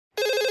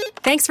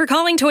Thanks for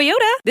calling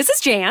Toyota. This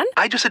is Jan.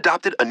 I just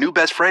adopted a new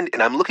best friend,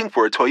 and I'm looking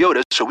for a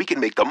Toyota so we can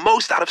make the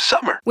most out of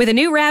summer. With a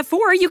new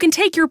RAV4, you can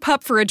take your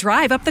pup for a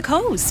drive up the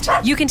coast.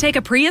 You can take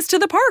a Prius to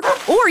the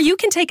park, or you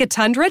can take a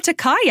Tundra to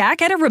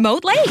kayak at a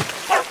remote lake.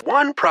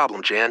 One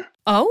problem, Jan.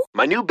 Oh?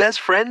 My new best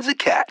friend's a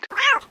cat.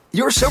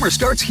 Your summer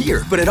starts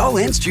here, but it all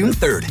ends June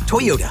 3rd.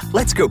 Toyota,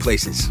 let's go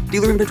places.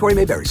 Dealer inventory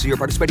may vary. See your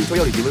participating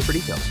Toyota dealer for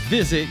details.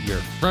 Visit your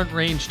Front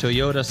Range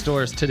Toyota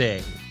stores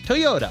today.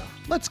 Toyota,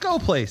 let's go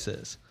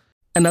places.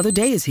 Another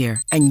day is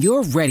here, and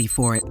you're ready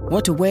for it.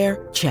 What to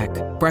wear? Check.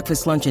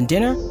 Breakfast, lunch, and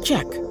dinner?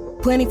 Check.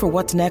 Planning for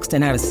what's next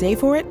and how to save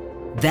for it?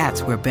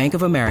 That's where Bank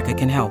of America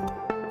can help.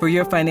 For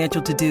your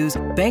financial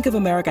to-dos, Bank of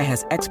America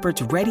has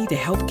experts ready to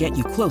help get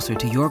you closer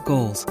to your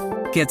goals.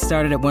 Get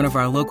started at one of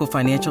our local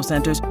financial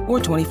centers or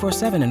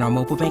 24/7 in our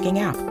mobile banking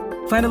app.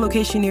 Find a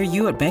location near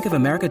you at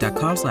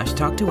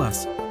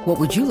bankofamerica.com/talktous. What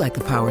would you like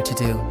the power to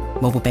do?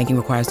 Mobile banking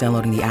requires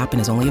downloading the app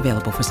and is only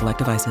available for select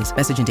devices.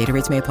 Message and data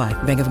rates may apply.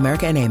 Bank of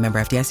America N.A., member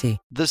FDIC.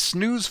 The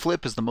Snooze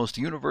Flip is the most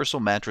universal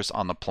mattress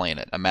on the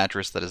planet, a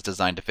mattress that is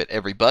designed to fit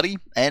everybody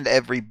and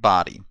every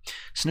body.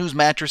 Snooze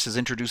Mattress is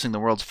introducing the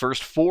world's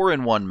first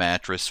 4-in-1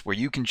 mattress where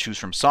you can choose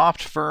from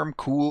soft, firm,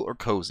 cool, or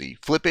cozy.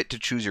 Flip it to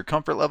choose your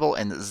comfort level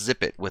and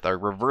zip it with our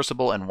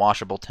reversible and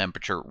washable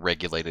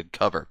temperature-regulated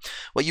cover.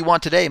 What you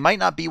want today might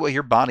not be what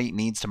your body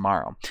needs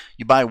tomorrow.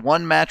 You buy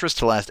one mattress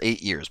to last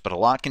 8 years, but a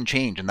lot can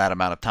change in that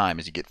amount of time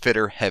as you get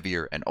fitter,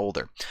 heavier, and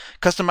older.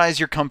 Customize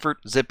your comfort,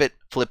 zip it,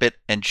 flip it,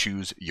 and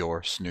choose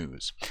your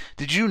snooze.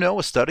 Did you know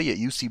a study at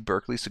UC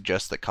Berkeley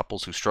suggests that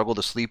couples who struggle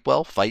to sleep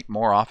well fight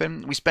more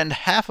often? We spend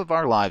half of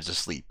our lives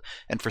asleep,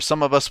 and for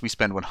some of us, we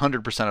spend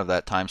 100% of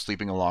that time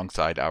sleeping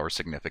alongside our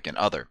significant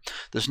other.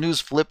 The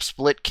Snooze Flip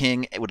Split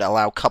King would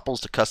allow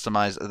couples to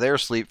customize their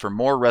sleep for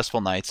more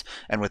restful nights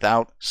and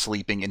without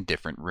sleeping in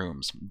different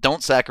rooms.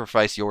 Don't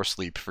sacrifice your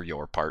sleep for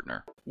your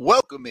partner.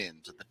 Welcome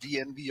into the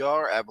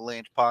DNVR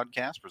Avalanche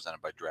podcast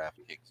presented by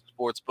DraftKings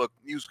Sportsbook.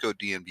 Use code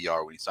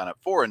DNVR when you sign up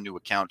for a new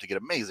account to get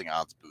amazing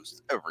odds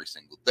boosts every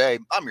single day.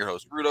 I'm your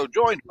host, Rudo,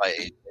 joined by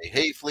AJ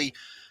Hafley.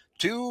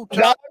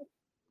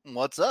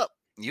 What's up?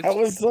 How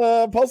was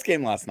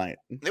post-game last night?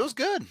 It was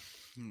good.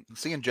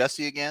 Seeing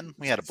Jesse again,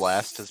 we had a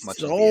blast as much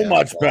so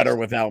much better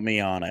without me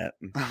on it.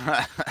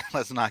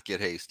 Let's not get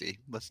hasty.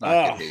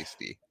 Get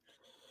hasty.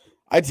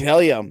 I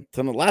tell you,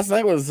 last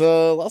night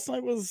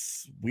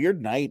was weird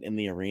night in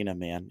the arena,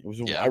 man. It was.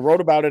 Yeah. I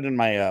wrote about it in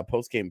my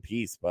post-game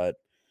piece, but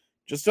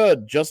just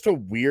a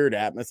weird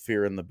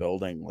atmosphere in the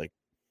building. Like,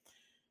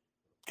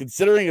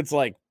 considering it's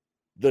like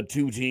the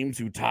two teams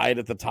who tied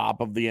at the top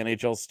of the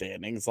NHL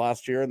standings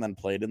last year and then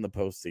played in the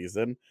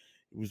postseason,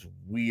 it was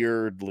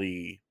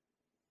weirdly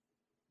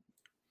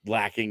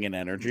lacking in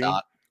energy.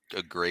 Not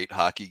a great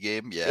hockey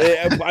game.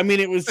 Yeah. I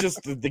mean, it was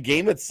just the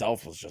game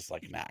itself was just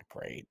like not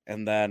great.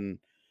 And then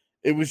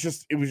it was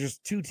just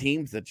two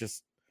teams that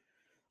just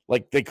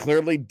like they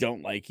clearly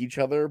don't like each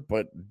other,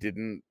 but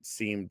didn't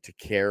seem to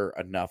care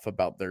enough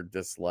about their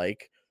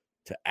dislike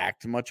to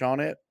act much on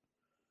it.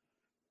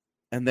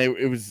 And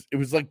it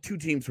was like two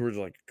teams who were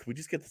like, can we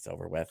just get this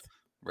over with?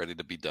 Ready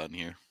to be done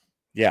here.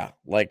 Yeah.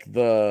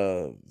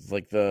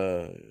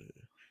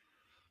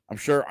 I'm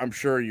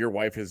sure your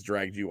wife has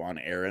dragged you on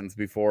errands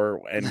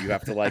before and you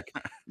have to like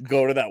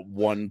go to that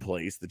one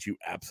place that you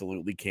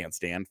absolutely can't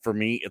stand. For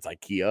me, it's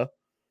IKEA,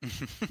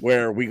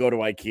 where we go to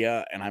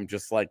IKEA and I'm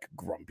just like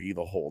grumpy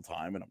the whole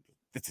time. And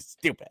this is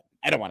stupid.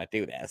 I don't want to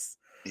do this.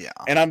 Yeah.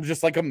 And I'm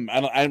just like I'm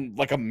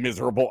like a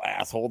miserable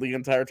asshole the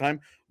entire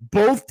time.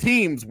 Both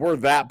teams were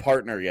that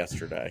partner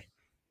yesterday.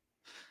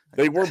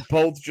 They were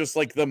both just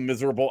like the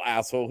miserable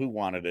asshole who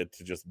wanted it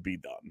to just be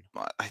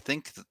done. I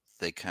think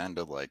they kind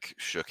of like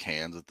shook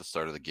hands at the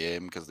start of the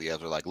game because the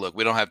guys were like, look,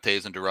 we don't have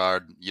Taves and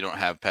Girard. You don't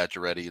have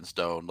Pacioretty and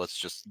Stone. Let's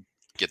just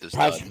get this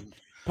done.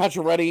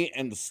 Pacioretty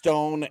and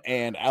Stone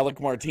and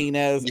Alec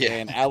Martinez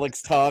and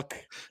Alex Tuck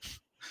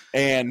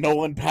and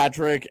Nolan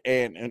Patrick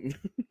and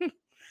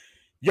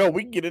yo,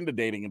 we can get into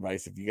dating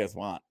advice if you guys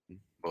want.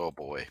 Oh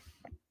boy.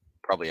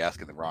 Probably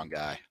asking the wrong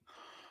guy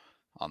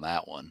on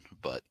that one,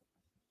 but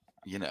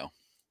you know,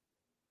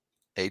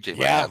 AJ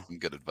might have some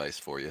good advice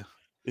for you.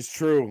 It's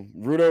true.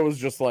 Rudo was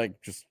just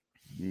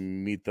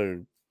meet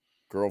the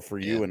girl for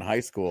you in high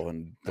school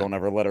and don't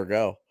ever let her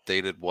go.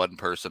 Dated one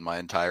person my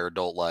entire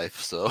adult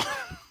life, so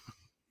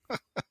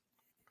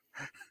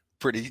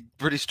pretty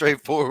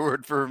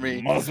straightforward for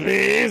me. Must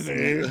be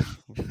easy.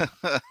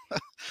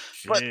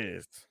 But,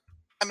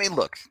 I mean,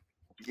 look,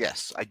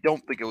 yes, I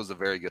don't think it was a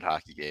very good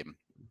hockey game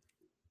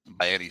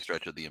by any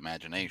stretch of the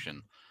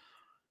imagination.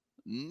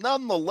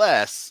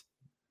 Nonetheless,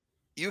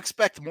 you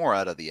expect more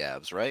out of the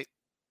Avs, right?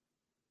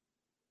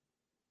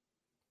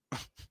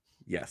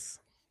 Yes.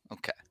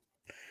 Okay.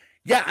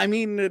 Yeah, I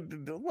mean,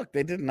 look,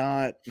 they didn't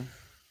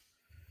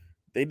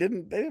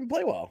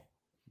play well.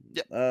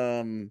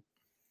 Yeah.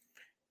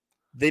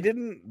 They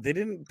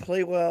didn't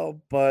play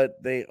well,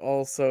 but they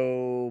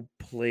also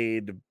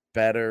played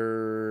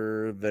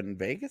better than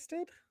Vegas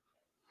did.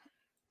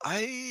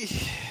 I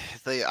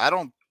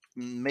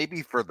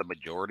maybe for the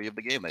majority of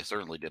the game, they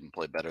certainly didn't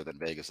play better than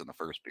Vegas in the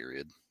first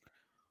period.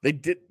 They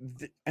did.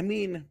 I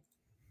mean,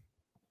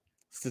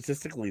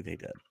 statistically they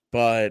did,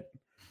 but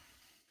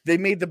they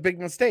made the big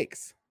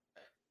mistakes.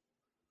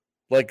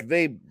 Like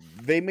they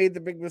made the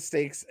big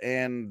mistakes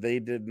and they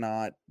did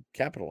not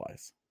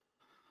capitalize.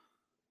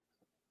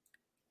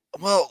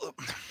 Well,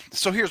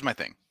 so here's my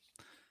thing.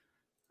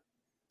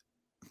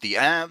 The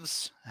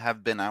Avs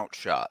have been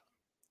outshot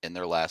in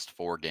their last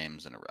 4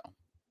 games in a row.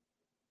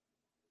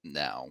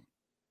 Now,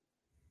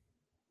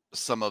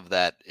 some of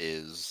that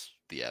is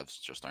the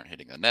Avs just aren't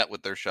hitting the net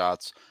with their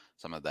shots.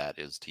 Some of that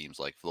is teams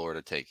like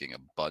Florida taking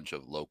a bunch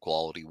of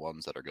low-quality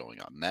ones that are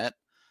going on net.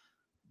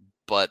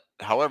 But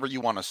however you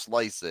want to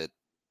slice it,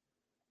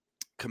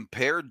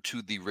 compared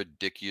to the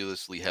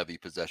ridiculously heavy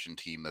possession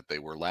team that they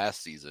were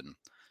last season,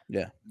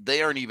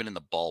 they aren't even in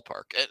the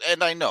ballpark.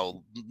 And I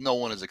know no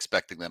one is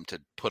expecting them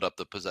to put up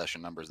the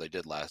possession numbers they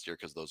did last year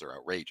because those are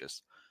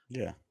outrageous.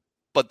 Yeah.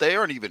 But they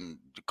aren't even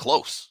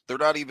close. They're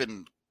not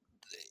even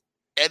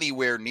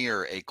anywhere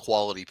near a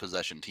quality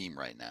possession team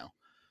right now.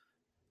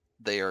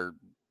 They are,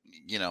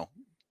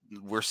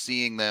 we're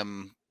seeing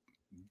them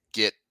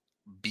get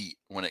beat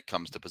when it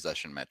comes to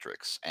possession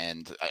metrics.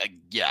 And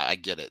I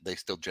get it. They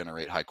still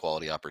generate high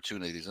quality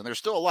opportunities and there's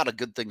still a lot of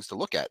good things to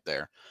look at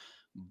there,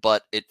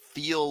 but it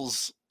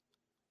feels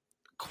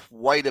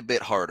quite a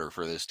bit harder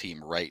for this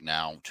team right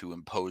now to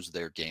impose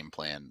their game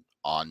plan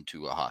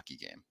onto a hockey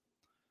game.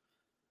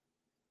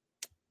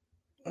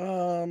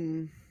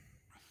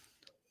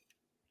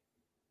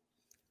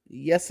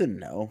 Yes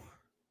and no.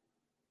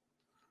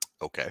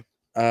 Okay.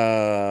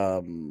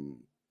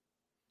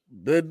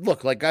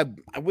 Look, like I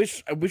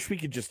wish we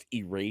could just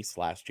erase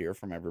last year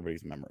from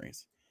everybody's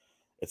memories.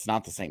 It's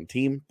not the same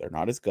team. They're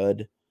not as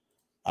good.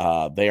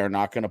 They are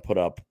not going to put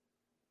up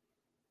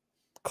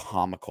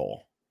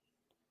comical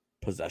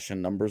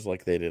possession numbers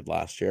like they did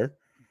last year.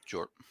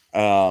 Sure.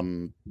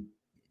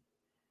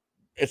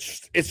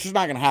 It's just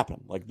not going to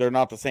happen. Like they're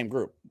not the same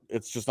group.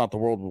 It's just not the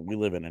world we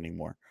live in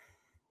anymore.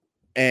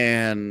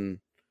 And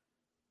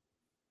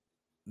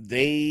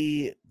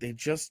they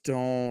just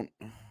don't.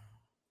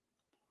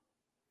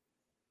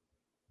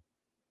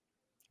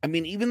 I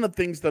mean, even the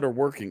things that are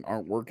working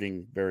aren't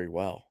working very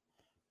well.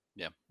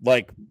 Yeah.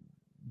 Like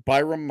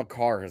Byram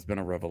Makar has been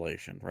a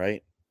revelation,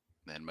 right?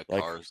 And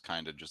Makar's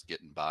kind of just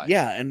getting by.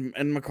 Yeah, and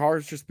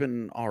Makar's just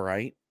been all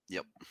right.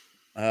 Yep.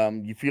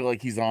 You feel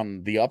like he's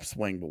on the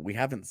upswing, but we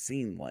haven't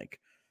seen like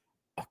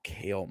a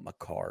Cale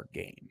Makar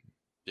game.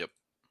 Yep.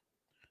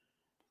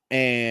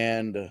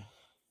 And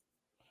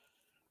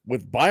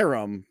with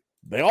Byram,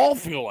 they all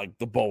feel like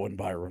the Bowen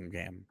Byram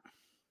game.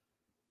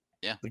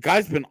 Yeah. The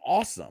guy's been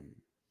awesome.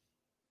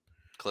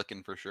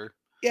 Clicking for sure.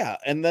 Yeah,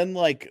 and then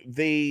like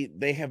they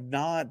have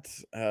not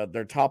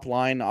their top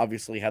line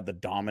obviously had the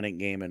dominant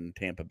game in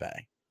Tampa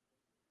Bay.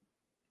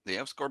 They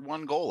have scored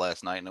 1 goal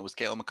last night and it was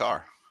Cale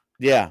Makar.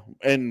 Yeah,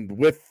 and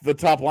with the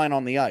top line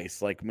on the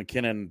ice, like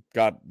McKinnon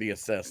got the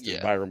assist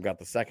and Byram got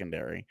the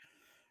secondary.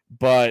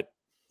 But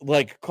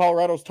like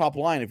Colorado's top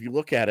line, if you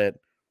look at it,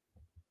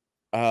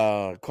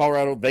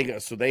 Colorado,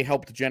 they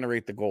helped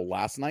generate the goal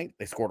last night.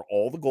 They scored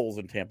all the goals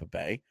in Tampa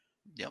Bay.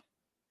 Yep.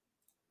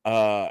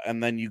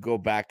 And then you go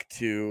back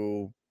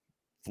to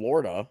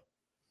Florida.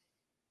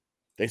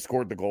 They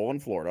scored the goal in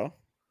Florida.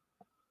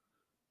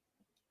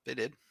 They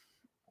did.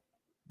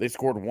 They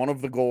scored one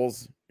of the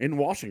goals in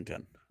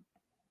Washington.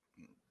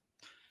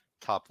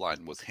 Top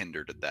line was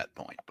hindered at that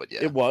point, but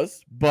yeah. It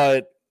was,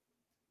 but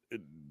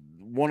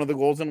one of the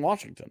goals in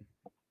Washington.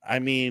 I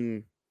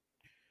mean,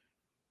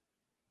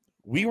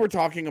 we were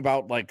talking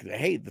about like,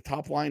 hey, the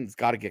top line's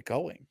got to get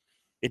going.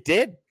 It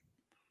did.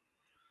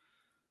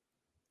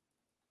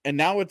 And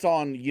now it's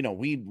on,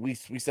 we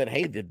said,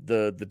 hey,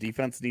 the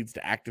defense needs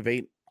to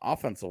activate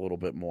offense a little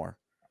bit more.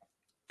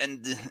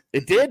 And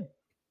it did.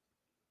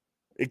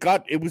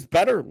 It was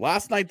better.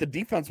 Last night, the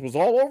defense was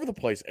all over the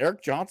place.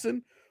 Erik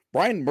Johnson,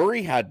 Brian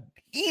Murray had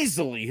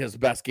easily his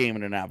best game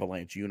in an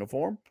Avalanche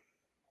uniform.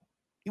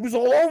 He was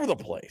all over the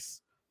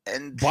place.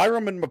 And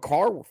Byram and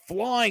Makar were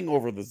flying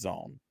over the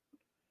zone.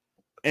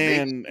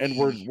 And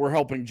we're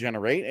helping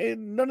generate.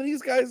 And none of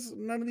these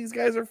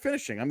guys are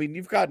finishing. I mean,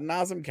 you've got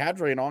Nazem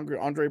Kadri and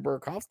Andre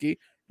Burakovsky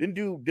didn't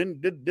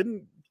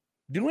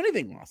do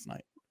anything last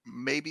night.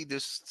 Maybe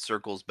this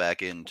circles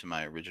back into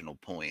my original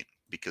point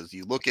because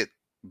you look at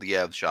the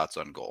Avs shots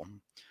on goal.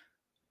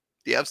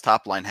 The Avs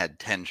top line had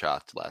 10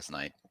 shots last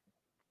night.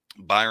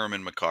 Byram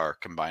and Makar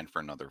combined for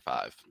another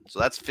 5. So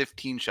that's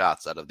 15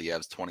 shots out of the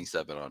Avs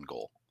 27 on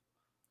goal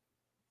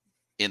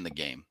in the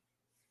game.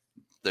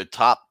 The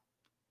top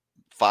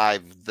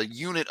 5, the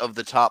unit of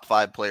the top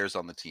 5 players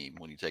on the team,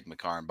 when you take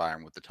Makar and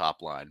Byram with the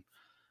top line,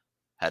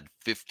 had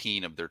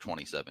 15 of their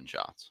 27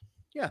 shots.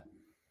 Yeah.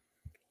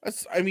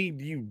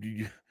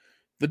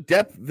 The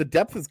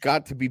depth has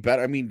got to be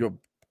better. I mean,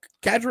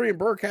 Kadri and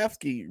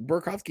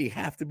Burakovsky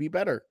have to be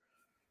better.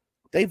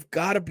 They've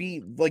got to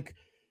be like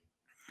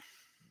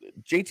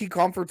JT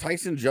Compher,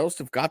 Tyson Jost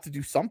have got to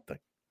do something,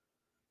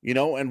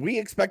 and we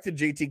expected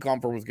JT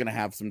Compher was going to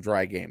have some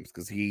dry games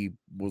because he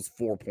was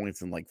 4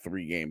 points in like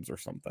 3 games or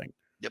something.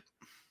 Yep.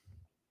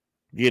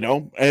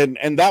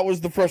 And that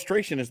was the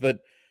frustration is that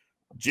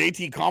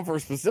JT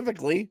Compher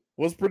specifically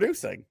was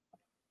producing.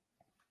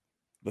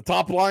 The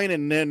top line,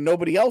 and then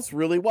nobody else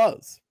really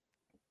was.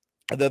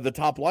 The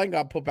top line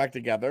got put back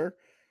together,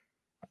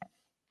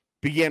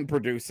 began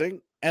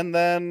producing, and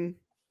then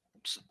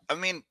I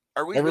mean,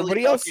 are we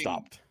everybody else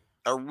stopped?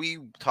 Are we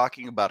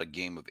talking about a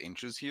game of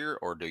inches here,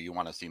 or do you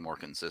want to see more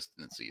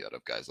consistency out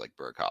of guys like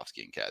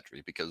Burakovsky and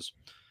Kadri? Because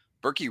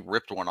Berkey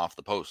ripped one off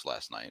the post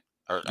last night.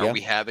 Are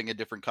we having a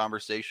different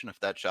conversation if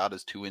that shot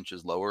is 2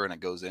 inches lower and it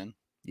goes in?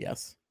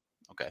 Yes.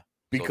 Okay.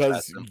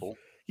 Because so simple.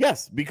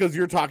 Yes, because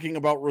you're talking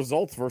about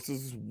results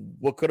versus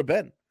what could have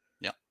been.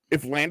 Yeah.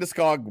 If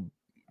Landeskog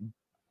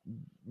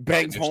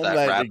bangs home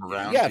that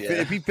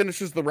if he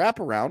finishes the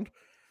wraparound,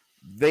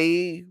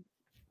 they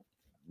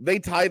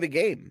tie the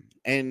game,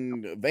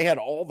 and they had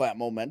all that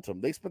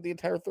momentum. They spent the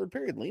entire third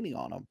period leaning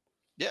on them.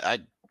 Yeah,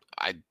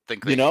 I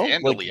think they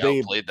handily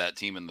outplayed that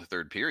team in the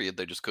third period.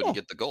 They just couldn't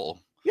get the goal.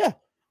 Yeah,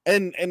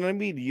 and I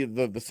mean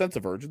the sense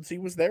of urgency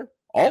was there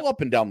all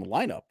up and down the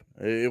lineup.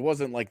 It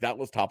wasn't like that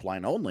was top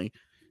line only.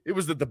 It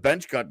was that the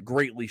bench got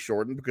greatly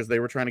shortened because they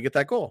were trying to get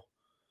that goal.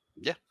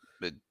 Yeah,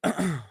 it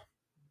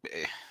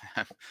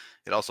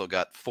also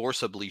got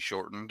forcibly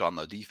shortened on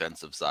the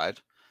defensive side.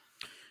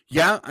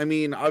 Yeah, I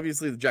mean,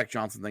 obviously the Jack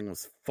Johnson thing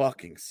was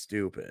fucking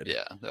stupid.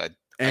 Yeah, I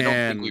don't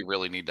think we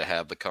really need to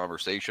have the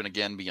conversation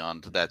again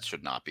beyond that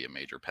should not be a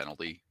major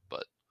penalty,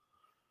 but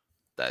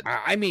that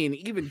I mean,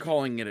 even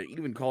calling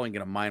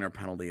it a minor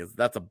penalty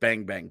that's a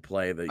bang bang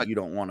play that you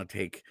don't want to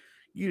take.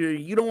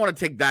 You don't want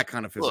to take that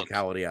kind of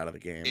physicality out of the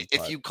game.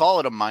 If you call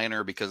it a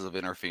minor because of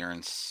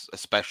interference,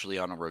 especially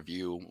on a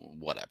review,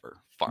 whatever,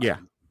 fine. Yeah,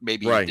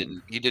 maybe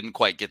he didn't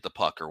quite get the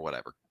puck or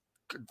whatever.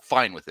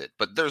 Fine with it,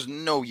 but there's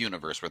no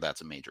universe where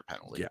that's a major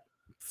penalty.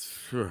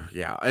 Yeah,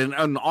 yeah,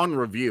 and on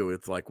review,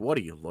 it's like, what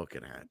are you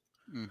looking at?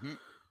 Mm-hmm.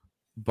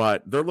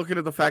 But they're looking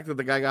at the fact that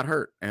the guy got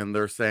hurt, and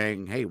they're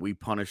saying, "Hey, we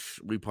punish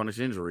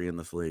injury in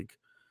this league,"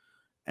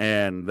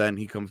 and then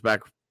he comes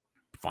back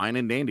fine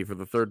and dandy for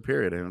the third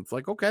period, and it's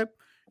like, okay,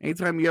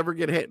 anytime you ever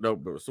get hit, no.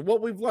 So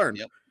what we've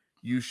learned,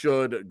 you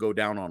should go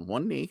down on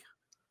one knee.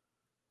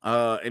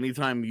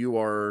 Anytime you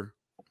are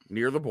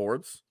near the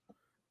boards,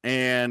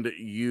 and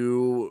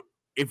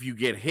if you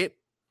get hit,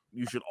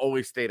 you should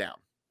always stay down.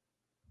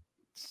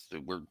 So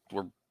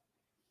we're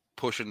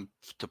pushing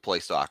to play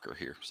soccer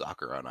here,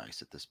 soccer on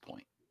ice at this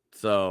point.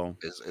 So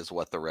is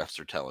what the refs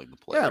are telling the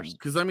players. Yeah,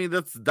 because I mean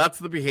that's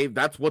the behavior.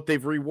 That's what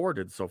they've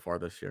rewarded so far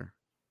this year.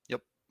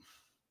 Yep.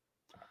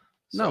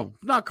 No,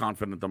 not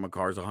confident that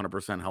Makar is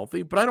 100%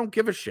 healthy, but I don't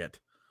give a shit.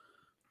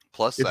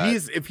 Plus,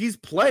 if he's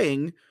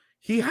playing,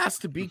 he has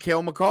to be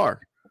Cale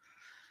Makar.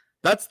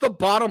 That's the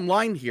bottom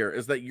line here,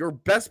 is that your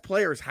best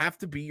players have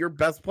to be your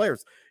best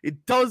players.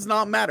 It does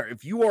not matter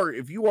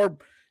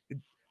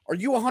are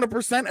you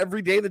 100%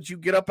 every day that you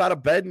get up out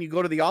of bed and you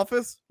go to the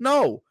office?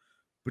 No,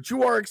 but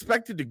you are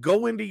expected to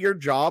go into your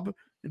job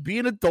and be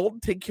an adult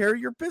and take care of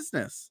your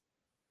business.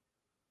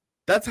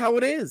 That's how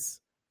it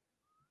is.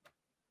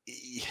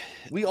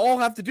 We all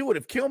have to do it.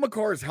 If Cale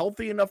Makar is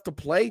healthy enough to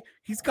play,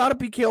 he's got to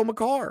be Cale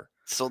Makar.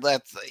 So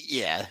that's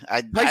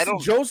Tyson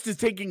Jost is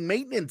taking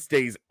maintenance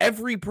days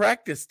every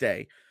practice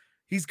day.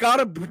 He's got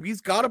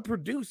to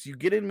produce. You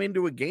get him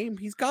into a game,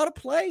 he's got to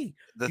play.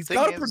 He's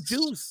got to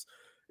produce.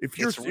 If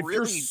you're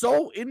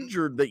so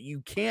injured that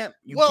you can't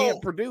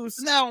produce,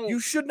 now you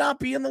should not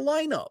be in the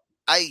lineup.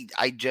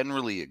 I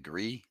generally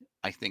agree.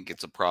 I think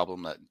it's a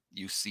problem that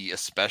you see,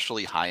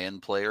 especially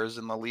high-end players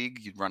in the league,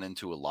 you'd run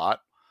into a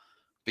lot,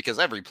 because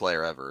every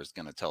player ever is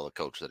going to tell the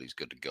coach that he's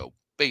good to go,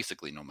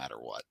 basically no matter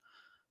what.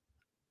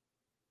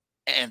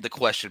 And the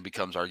question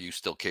becomes, are you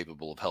still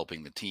capable of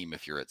helping the team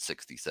if you're at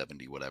 60,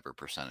 70, whatever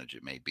percentage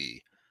it may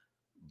be?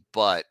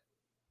 But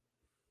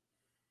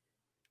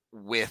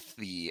with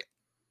the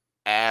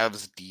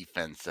Avs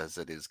defense as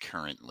it is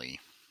currently,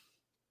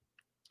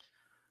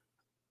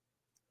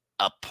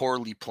 a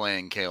poorly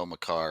playing Cale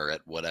Makar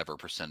at whatever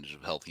percentage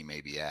of health he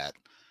may be at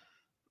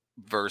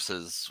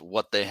versus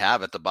what they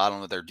have at the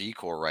bottom of their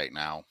decor right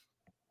now,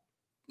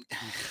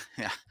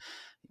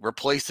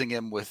 replacing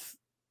him with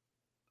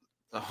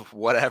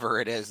whatever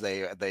it is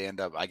they end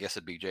up, I guess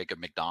it'd be Jacob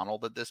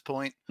McDonald at this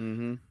point.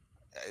 Mm-hmm.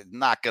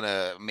 Not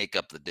gonna make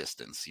up the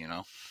distance,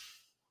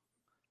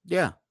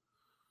 Yeah.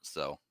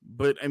 So,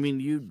 but I mean,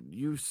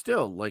 you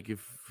still like this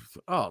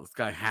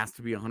guy has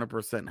to be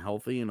 100%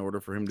 healthy in order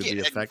for him to be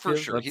effective. For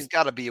sure, he's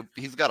got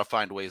to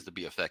find ways to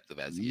be effective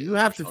as he is. You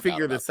have to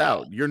figure this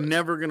out. You're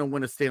never going to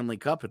win a Stanley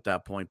Cup at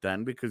that point,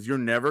 then, because you're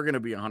never going to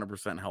be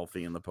 100%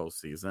 healthy in the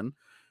postseason.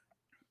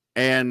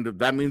 And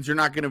that means you're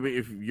not going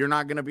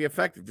to be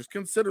effective. Just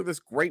consider this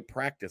great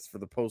practice for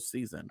the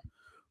postseason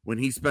when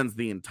he spends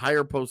the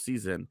entire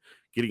postseason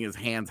getting his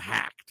hands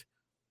hacked.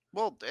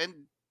 Well,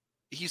 and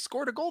he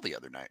scored a goal the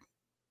other night.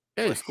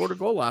 Yeah, he scored a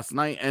goal last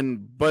night,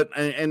 and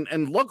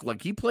look,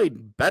 like he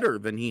played better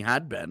than he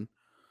had been.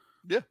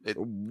 Yeah,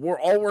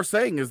 we're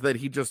saying is that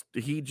he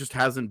just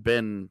hasn't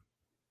been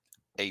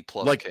A+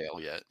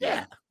 Cale yet.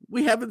 Yeah,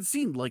 we haven't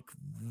seen like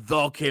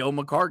the Cale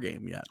Makar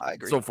game yet. I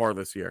agree. So far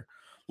this year.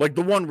 Like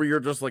the one where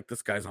you're just like,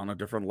 this guy's on a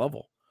different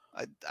level.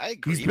 I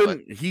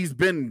agree. He's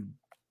been.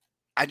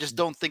 I just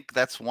don't think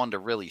that's one to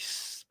really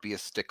be a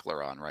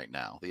stickler on right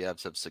now. The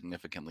Avs have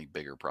significantly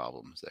bigger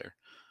problems there.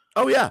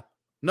 Oh yeah,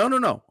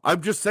 no.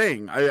 I'm just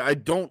saying. I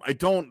don't.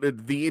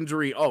 The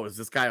injury. Oh, is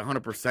this guy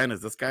 100%?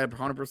 Is this guy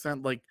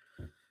 100%? Like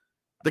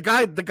the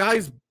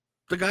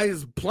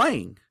guy's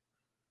playing.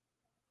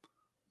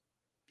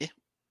 Yeah.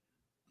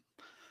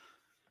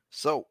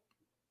 So,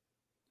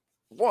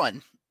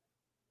 one.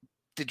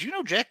 Did you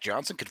know Jack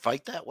Johnson could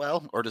fight that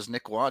well, or does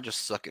Nick Waugh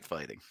just suck at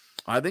fighting?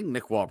 I think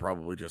Nick Waugh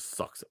probably just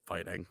sucks at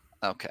fighting.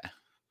 Okay.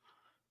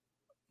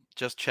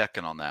 Just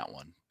checking on that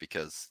one,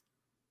 because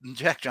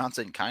Jack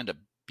Johnson kind of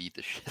beat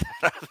the shit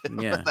out of him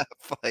in that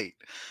fight.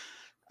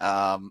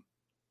 And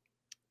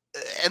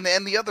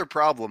the other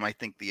problem I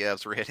think the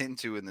Avs ran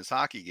into in this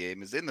hockey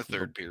game is in the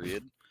third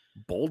period.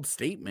 Bold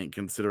statement,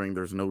 considering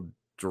there's no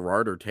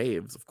Girard or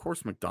Taves. Of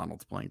course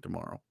McDonald's playing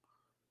tomorrow.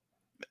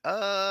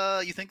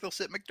 You think they'll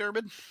sit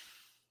McDermott?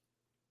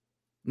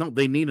 No,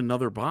 they need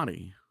another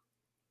body.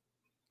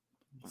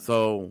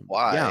 So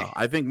why? Yeah,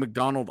 I think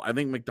McDonald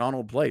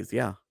plays.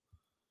 Yeah,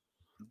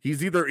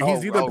 he's either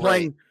playing.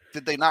 Right.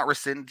 Did they not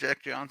rescind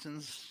Jack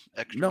Johnson's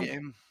extra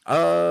game?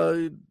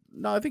 No,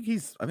 I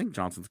think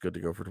Johnson's good to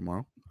go for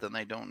tomorrow. Then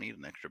they don't need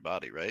an extra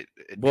body, right?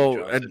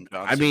 Johnson,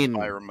 I mean,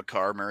 Byron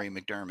McCarr, Murray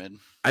McDermott.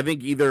 I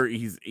think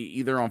he's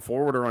either on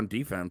forward or on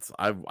defense.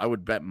 I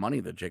would bet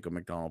money that Jacob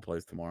McDonald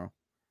plays tomorrow.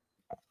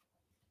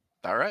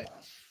 All right.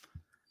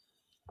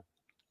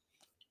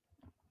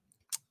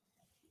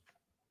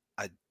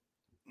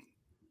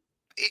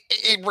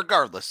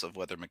 Regardless of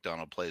whether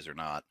McDonald plays or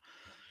not,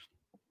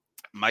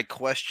 my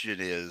question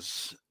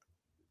is,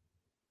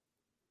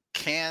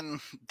 can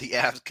the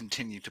Avs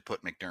continue to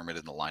put McDermott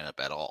in the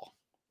lineup at all?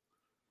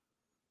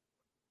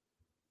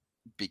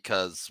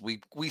 Because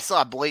we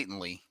saw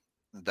blatantly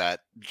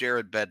that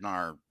Jared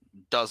Bednar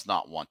does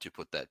not want to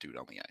put that dude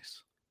on the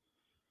ice.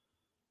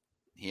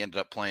 He ended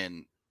up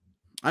playing.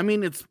 I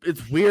mean, it's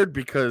weird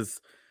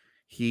because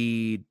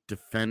he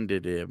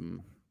defended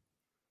him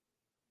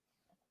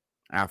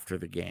after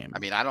the game. I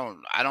mean, I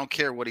don't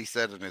care what he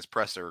said in his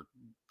presser.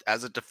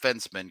 As a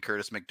defenseman,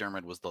 Curtis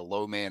McDermott was the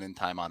low man in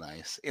time on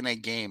ice in a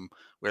game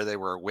where they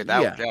were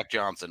without Jack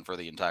Johnson for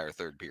the entire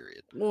third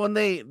period. Well, and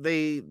they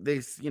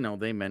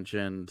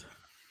mentioned,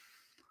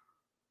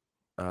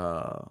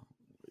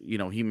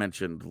 he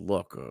mentioned,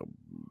 look,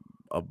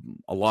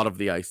 a lot of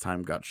the ice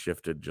time got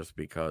shifted just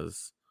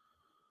because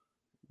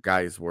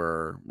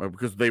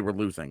because they were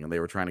losing and they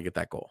were trying to get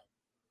that goal.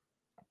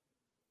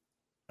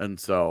 And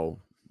so,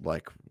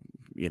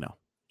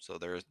 so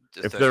they're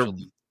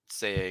essentially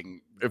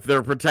saying if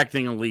they're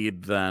protecting a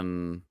lead,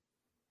 then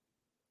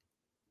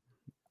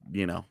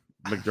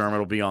McDermott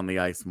will be on the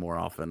ice more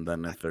often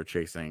than if they're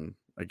chasing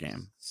a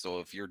game. So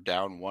if you're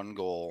down one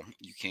goal,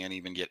 you can't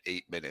even get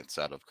 8 minutes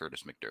out of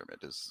Curtis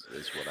McDermott is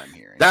what I'm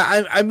hearing.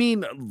 I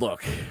mean,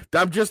 look,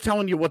 I'm just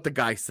telling you what the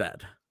guy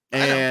said.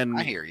 And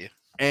I hear you.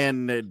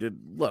 And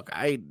look,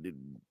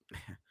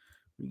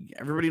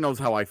 everybody knows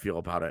how I feel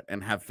about it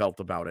and have felt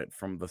about it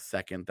from the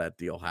second that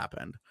deal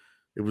happened.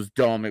 It was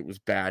dumb. It was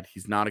bad.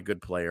 He's not a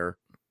good player.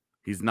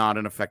 He's not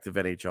an effective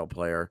NHL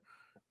player.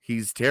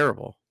 He's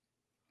terrible.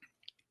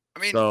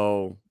 He's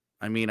not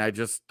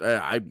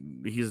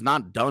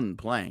done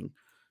playing.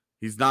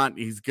 He's gonna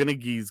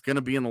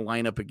be in the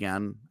lineup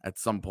again at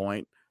some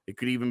point. It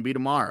could even be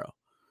tomorrow,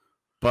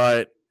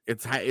 but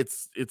it's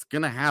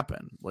gonna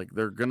happen. Like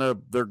they're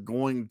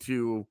going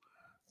to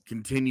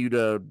continue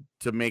to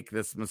make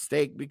this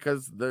mistake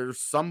because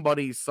there's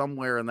somebody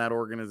somewhere in that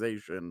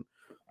organization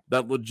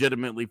that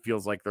legitimately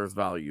feels like there's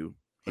value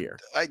here.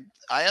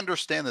 I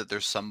understand that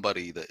there's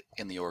somebody that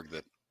in the org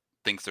that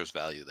thinks there's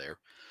value there,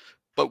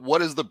 but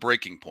what is the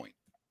breaking point?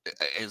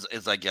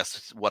 Is I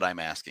guess what I'm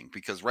asking,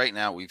 because right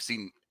now we've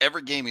seen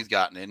every game he's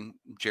gotten in,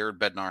 Jared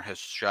Bednar has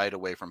shied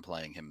away from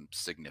playing him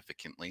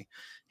significantly.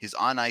 His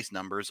on ice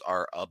numbers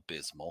are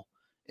abysmal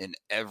in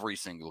every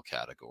single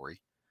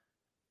category.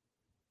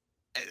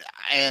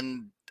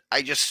 And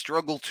I just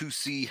struggle to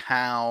see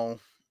how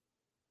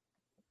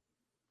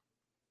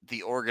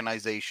the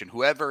organization,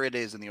 whoever it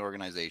is in the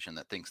organization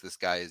that thinks this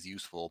guy is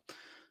useful,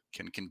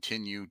 can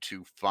continue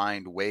to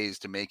find ways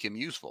to make him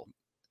useful.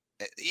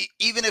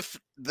 Even if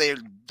the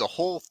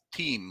whole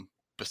team,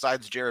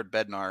 besides Jared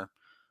Bednar,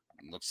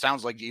 it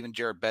sounds like even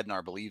Jared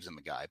Bednar believes in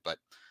the guy, but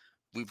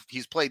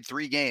he's played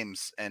 3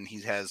 games and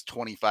he has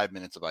 25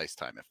 minutes of ice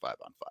time at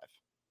 5-on-5.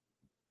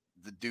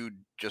 The dude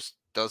just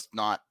does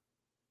not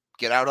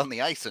get out on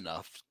the ice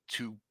enough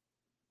to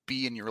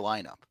be in your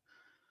lineup.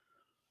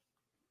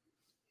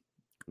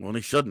 Well,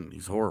 he shouldn't.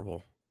 He's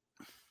horrible.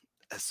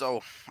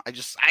 So I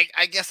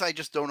guess I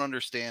just don't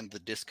understand the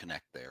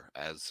disconnect there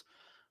as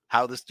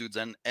how this dude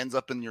ends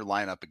up in your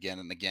lineup again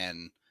and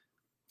again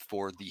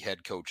for the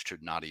head coach to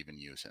not even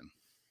use him.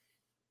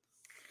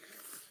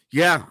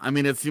 Yeah, I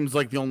mean, it seems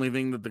like the only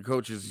thing that the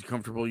coach is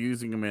comfortable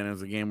using him in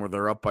is a game where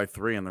they're up by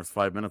 3 and there's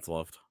 5 minutes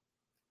left.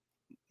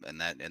 And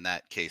that in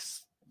that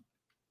case,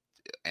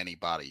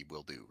 anybody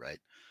will do, right?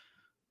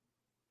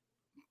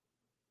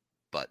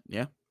 But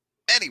yeah.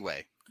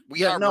 Anyway,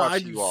 We are brought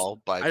to you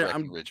all by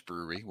Breckenridge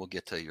Brewery. We'll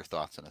get to your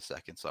thoughts in a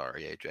second.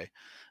 Sorry, AJ.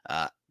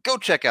 Go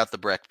check out the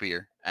Breck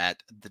beer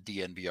at the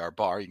DNVR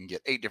bar. You can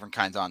get 8 different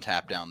kinds on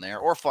tap down there,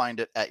 or find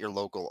it at your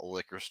local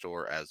liquor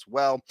store as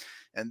well.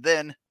 And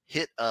then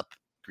hit up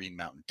Green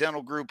Mountain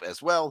Dental Group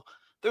as well.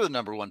 They're the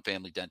 #1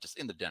 family dentist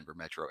in the Denver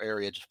metro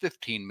area, just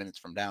 15 minutes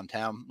from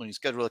downtown. When you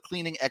schedule a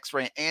cleaning,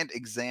 x-ray, and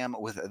exam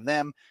with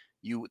them,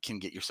 you can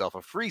get yourself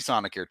a free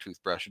Sonicare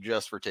toothbrush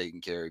just for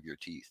taking care of your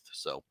teeth.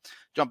 So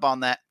jump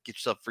on that, get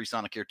yourself a free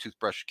Sonicare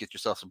toothbrush, get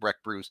yourself some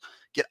Breck brews,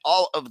 get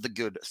all of the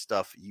good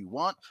stuff you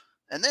want,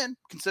 and then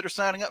consider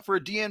signing up for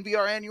a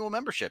DNVR annual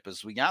membership,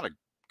 as we got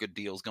good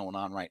deals going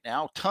on right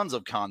now. Tons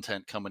of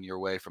content coming your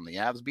way from the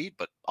Avs beat,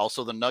 but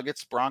also the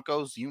Nuggets,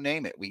 Broncos, you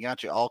name it. We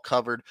got you all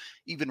covered.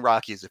 Even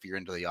Rockies, if you're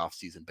into the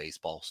off-season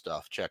baseball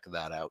stuff, check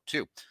that out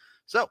too.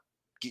 So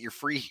get your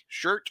free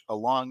shirt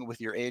along with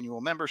your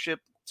annual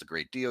membership. It's a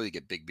great deal. You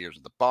get big beers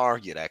at the bar,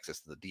 you get access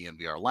to the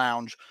DNVR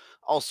lounge,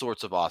 all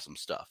sorts of awesome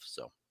stuff.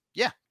 So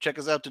yeah, check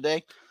us out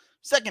today.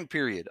 Second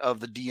period of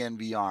the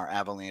DNVR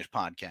Avalanche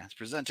podcast,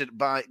 presented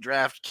by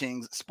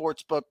DraftKings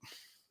Sportsbook.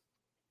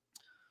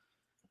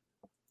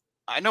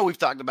 I know we've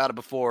talked about it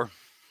before,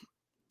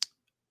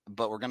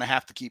 but we're going to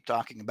have to keep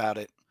talking about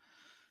it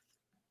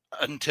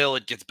until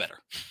it gets better,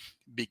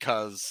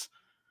 because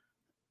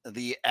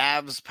the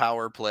Avs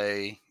power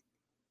play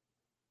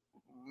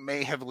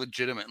may have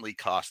legitimately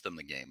cost them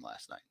the game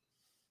last night.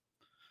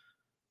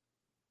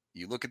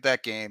 You look at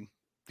that game,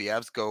 the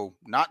Avs go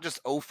not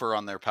just 0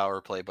 on their power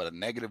play, but a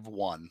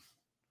 -1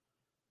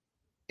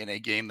 in a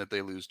game that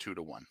they lose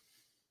 2-1.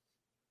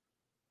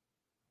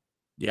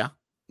 Yeah.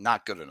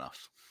 Not good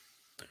enough.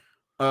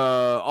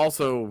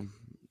 Also,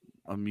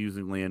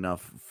 amusingly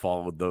enough,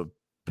 followed the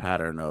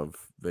pattern of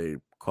they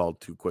called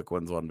 2 quick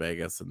ones on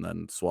Vegas and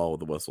then swallowed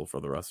the whistle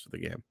for the rest of the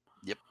game.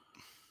 Yep.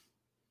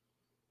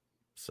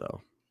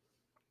 So,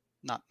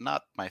 not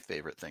my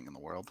favorite thing in the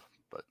world,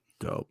 but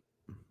dope.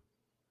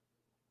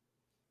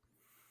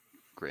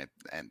 Great.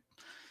 And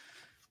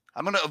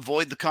I'm going to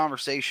avoid the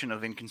conversation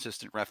of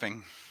inconsistent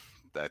reffing.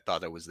 I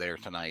thought it was there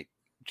tonight,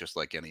 just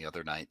like any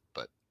other night,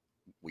 but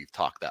we've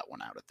talked that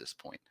one out at this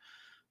point.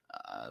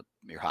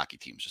 Your hockey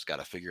team's just got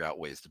to figure out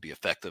ways to be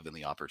effective in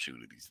the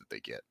opportunities that they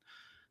get.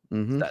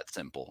 Mm-hmm. That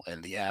simple.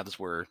 And the Avs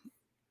were,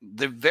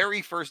 the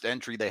very first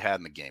entry they had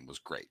in the game was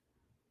great.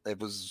 It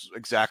was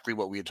exactly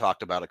what we had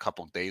talked about a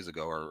couple of days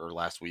ago or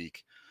last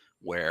week,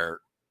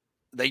 where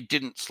they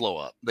didn't slow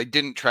up. They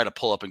didn't try to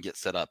pull up and get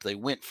set up. They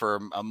went for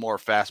a more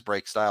fast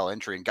break style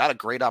entry and got a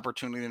great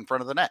opportunity in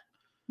front of the net.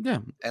 Yeah.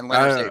 And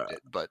Leonard saved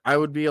it. But I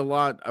would be a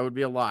lot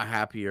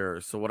happier.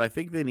 So what I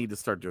think they need to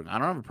start doing, I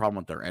don't have a problem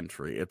with their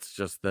entry. It's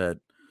just that,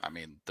 I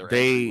mean, their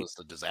entry was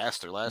a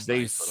disaster last night.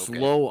 They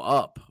slow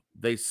up.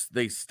 They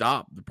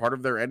stop. Part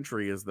of their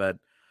entry is that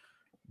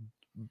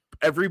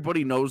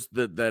everybody knows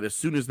that as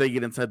soon as they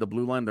get inside the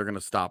blue line, they're going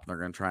to stop and they're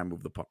going to try and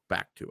move the puck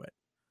back to it.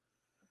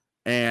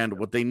 And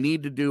what they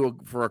need to do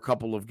for a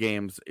couple of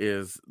games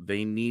is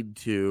they need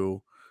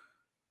to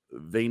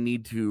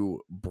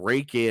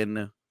break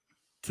in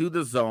to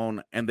the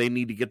zone, and they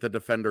need to get the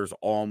defenders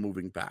all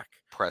moving back.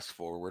 Press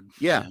forward.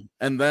 Yeah.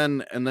 And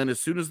then as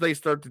soon as they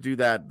start to do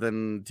that,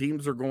 then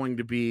teams are going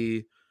to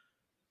be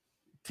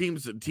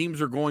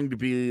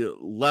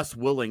less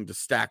willing to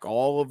stack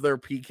all of their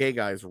PK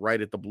guys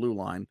right at the blue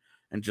line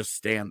and just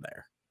stand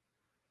there.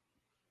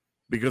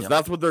 Because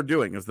that's what they're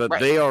doing, is that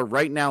they are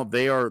right now,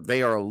 they are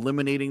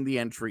eliminating the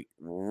entry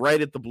right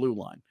at the blue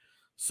line.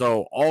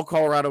 So all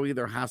Colorado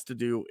either has to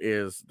do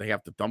is they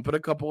have to dump it a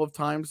couple of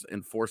times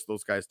and force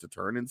those guys to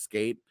turn and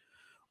skate,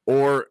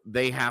 or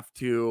they have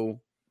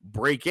to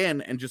break in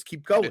and just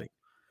keep going.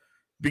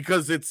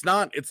 Because it's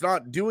not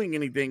doing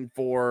anything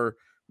for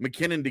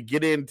McKinnon to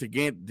get in to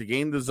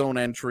gain the zone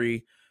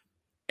entry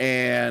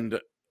and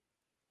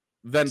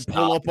then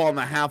pull up on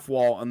the half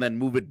wall and then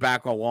move it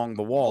back along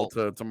the wall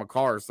to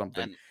Makar or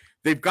something.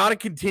 They've got to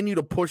continue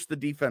to push the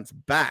defense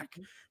back,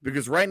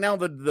 because right now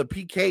the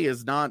PK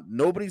is not,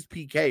 nobody's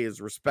PK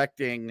is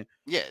respecting.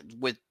 Yeah,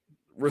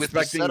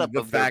 respecting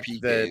the fact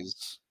PKs, that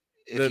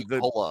if you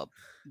pull up,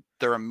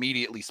 they're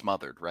immediately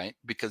smothered, right?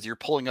 Because you're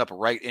pulling up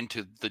right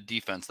into the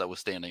defense that was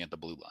standing at the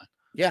blue line.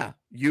 Yeah,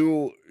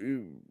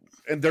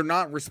 and they're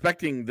not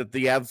respecting that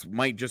the Avs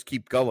might just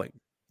keep going.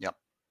 Yep.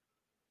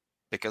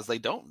 Because they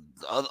don't.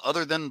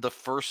 Other than the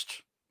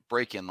first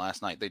break-in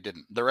last night, they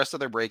didn't. The rest of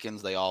their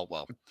break-ins, they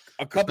all,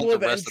 a couple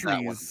of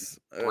entries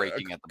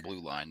breaking at the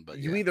blue line. But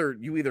you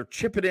either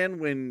chip it in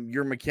when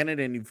you're McKinnon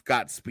and you've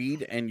got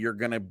speed and you're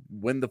gonna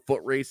win the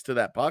foot race to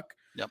that puck.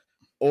 Yep.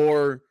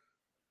 Or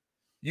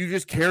you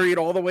just carry it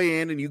all the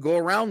way in and you go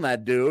around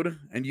that dude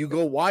and you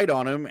go wide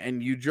on him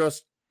and you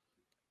just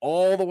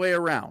all the way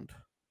around.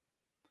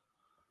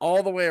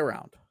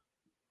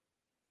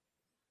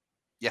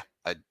 Yeah,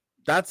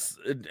 that's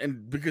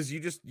and because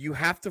you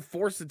have to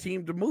force the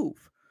team to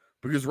move,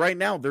 because right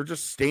now they're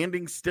just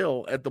standing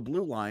still at the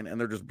blue line and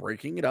they're just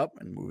breaking it up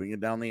and moving it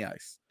down the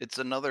ice. It's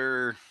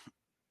another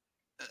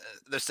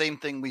the same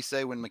thing we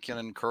say when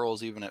McKinnon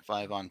curls even at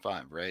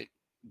 5-on-5, right?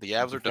 The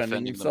Avs are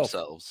defending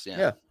themselves.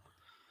 Yeah.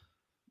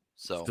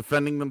 So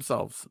defending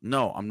themselves.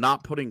 No, I'm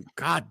not putting.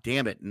 God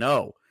damn it!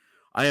 No,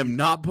 I am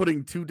not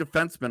putting 2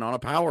 defensemen on a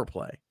power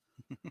play.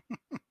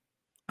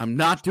 I'm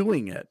not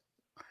doing it.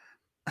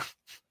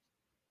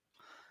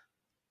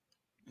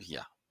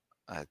 Yeah,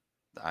 I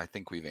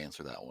think we've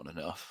answered that one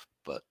enough.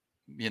 But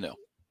yeah,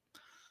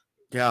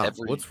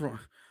 what's wrong?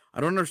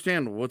 I don't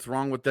understand what's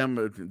wrong with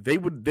them. They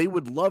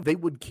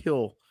would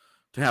kill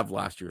to have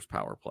last year's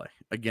power play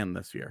again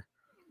this year.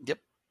 Yep.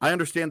 I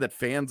understand that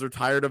fans are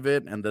tired of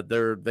it and that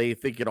they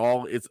think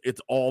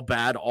it's all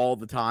bad all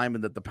the time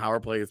and that the power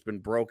play has been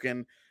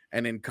broken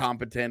and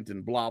incompetent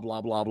and blah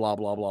blah blah blah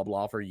blah blah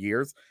blah for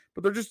years.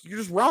 But you're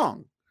just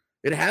wrong.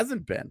 It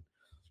hasn't been.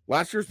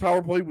 Last year's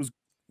power play was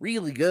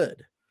really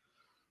good.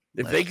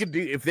 If they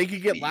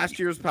could get last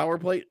year's power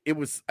play,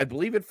 I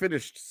believe it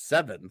finished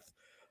 7th,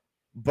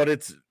 but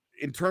it's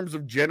in terms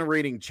of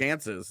generating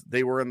chances,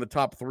 they were in the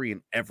top 3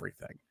 in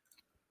everything.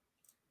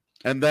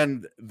 And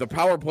then the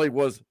power play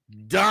was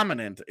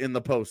dominant in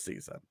the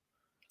postseason.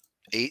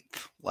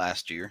 8th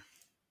last year.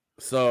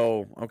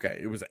 So,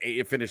 okay,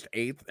 it finished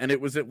 8th, and it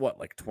was at what,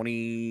 like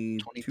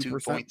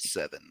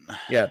 22.7?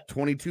 Yeah,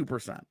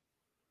 22%.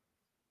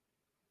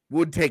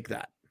 Would take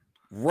that.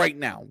 Right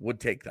now, would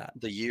take that.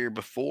 The year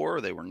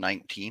before, they were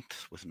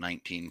 19th with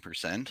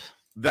 19%.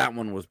 That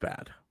one was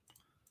bad.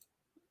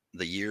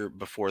 The year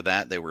before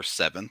that, they were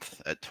 7th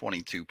at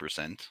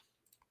 22%.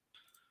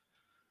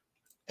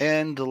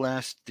 And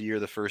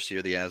the first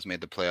year the Avs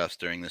made the playoffs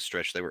during this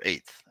stretch, they were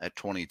 8th at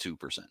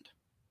 22%.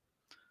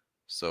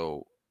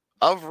 So,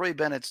 of Ray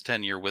Bennett's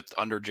tenure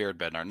under Jared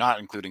Bednar, not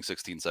including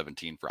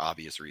 16-17 for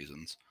obvious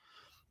reasons,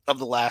 of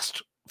the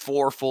last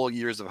 4 full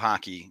years of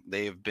hockey,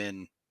 they have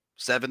been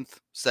 7th,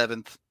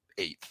 7th,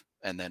 8th,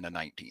 and then a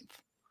 19th.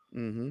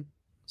 Mm-hmm.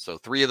 So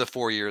 3 of the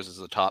 4 years is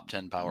the top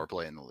 10 power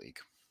play in the league.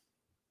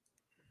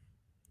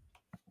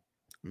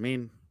 I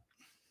mean,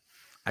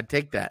 I'd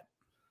take that.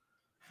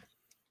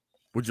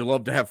 Would you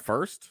love to have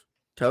first?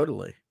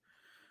 Totally.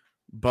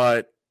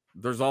 But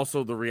there's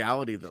also the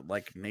reality that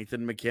like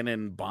Nathan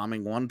MacKinnon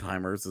bombing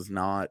one-timers is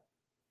not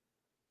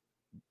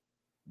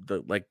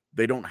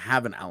they don't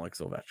have an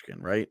Alex Ovechkin,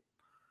 right?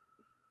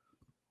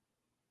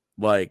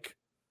 Like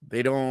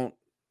they don't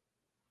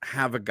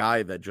have a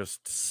guy that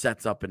just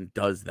sets up and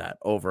does that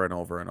over and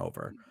over and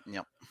over.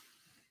 Yep.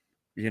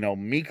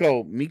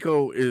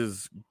 Mikko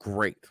is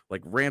great.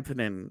 Like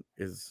Rantanen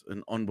is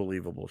an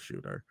unbelievable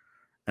shooter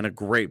and a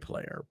great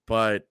player,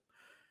 but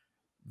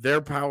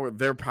their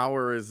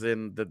power is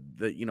in the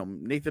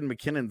Nathan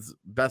MacKinnon's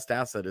best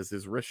asset is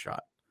his wrist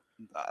shot.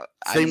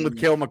 Same with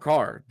Cale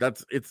Makar. They're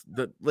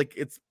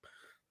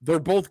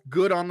both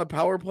good on the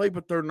power play,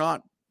 but they're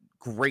not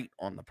great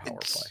on the power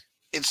play.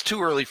 It's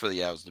too early for the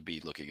Avs to be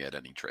looking at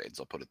any trades.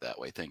 I'll put it that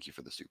way. Thank you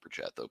for the super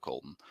chat, though,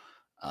 Colton.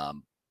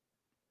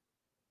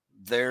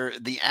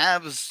 The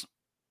Avs'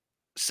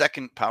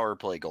 second power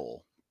play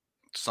goal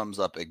sums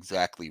up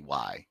exactly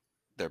why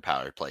their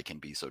power play can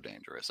be so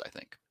dangerous, I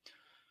think.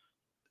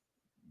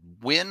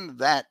 When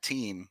that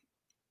team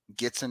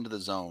gets into the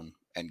zone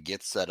and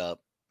gets set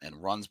up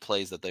and runs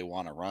plays that they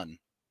want to run,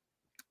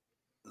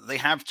 they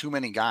have too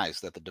many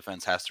guys that the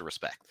defense has to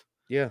respect.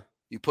 Yeah.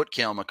 You put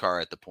Cale Makar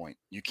at the point.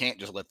 You can't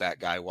just let that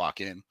guy walk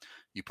in.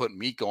 You put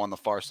Mikko on the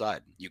far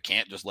side. You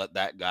can't just let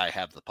that guy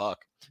have the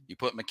puck. You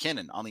put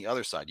MacKinnon on the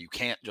other side. You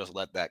can't just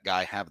let that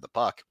guy have the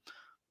puck.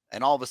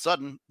 And all of a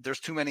sudden, there's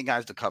too many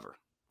guys to cover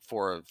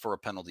for a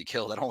penalty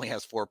kill that only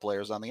has 4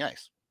 players on the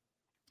ice.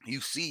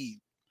 You see,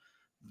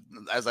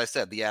 as I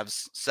said, the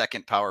Avs'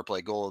 second power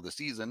play goal of the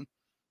season,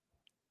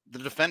 the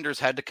defenders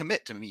had to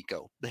commit to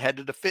Mikko. They had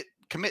to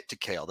commit to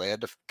Cale. They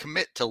had to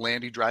commit to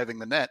Landy driving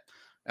the net.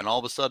 And all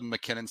of a sudden,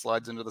 MacKinnon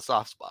slides into the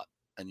soft spot,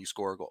 and you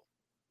score a goal.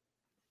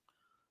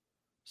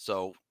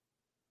 So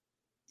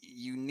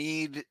you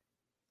need,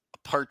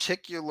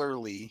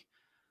 particularly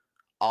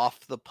off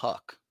the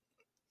puck,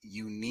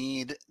 you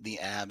need the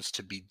Avs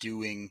to be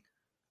doing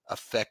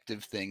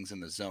effective things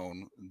in the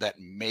zone that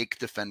make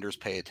defenders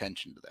pay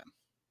attention to them.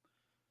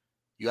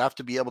 You have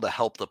to be able to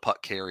help the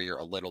puck carrier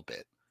a little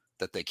bit,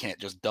 that they can't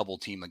just double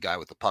team the guy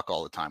with the puck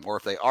all the time. Or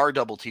if they are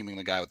double teaming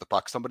the guy with the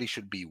puck, somebody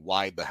should be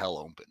wide the hell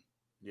open.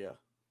 Yeah.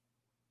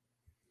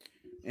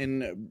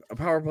 And a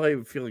power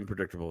play feeling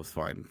predictable is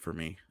fine for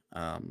me.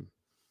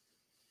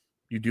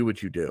 You do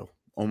what you do.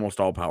 Almost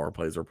all power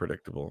plays are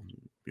predictable.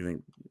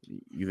 You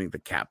think the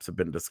Caps have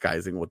been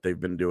disguising what they've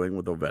been doing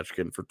with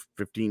Ovechkin for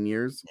 15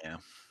 years? Yeah.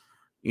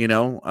 You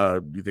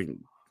think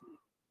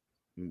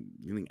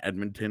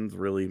Edmonton's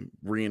really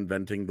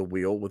reinventing the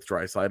wheel with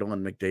Draisaitl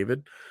and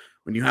McDavid?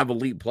 When you have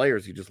elite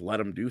players, you just let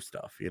them do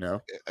stuff,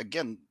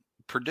 Again,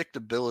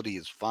 predictability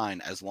is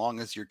fine as long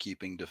as you're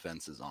keeping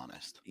defenses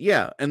honest.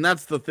 Yeah, and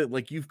that's the thing.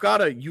 Like you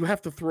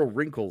have to throw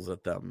wrinkles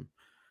at them.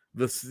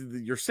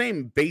 Your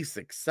same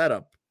basic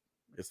setup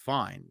is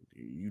fine.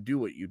 You do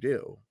what you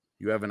do.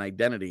 You have an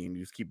identity and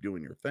you just keep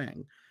doing your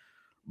thing.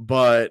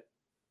 But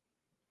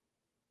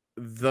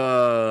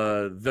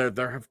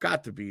there've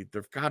got to be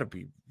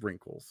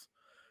wrinkles.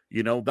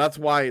 That's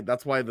why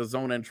the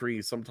zone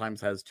entry sometimes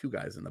has 2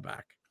 guys in the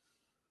back.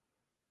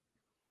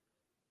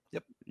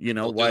 Yep. You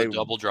know, why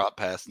double drop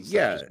pass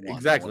instead of just one,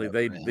 exactly.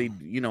 They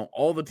you know,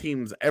 all the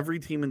teams, every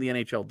team in the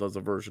NHL does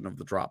a version of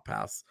the drop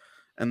pass,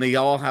 and they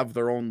all have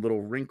their own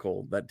little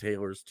wrinkle that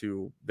tailors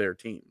to their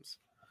teams.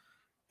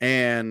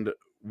 And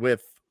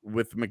with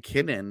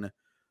MacKinnon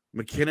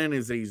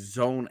is a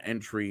zone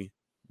entry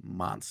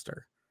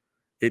monster.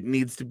 It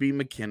needs to be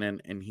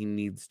MacKinnon, and he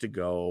needs to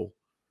go.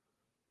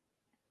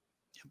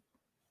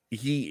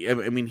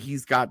 I mean,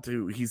 he's got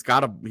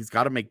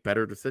to make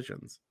better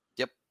decisions.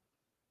 Yep.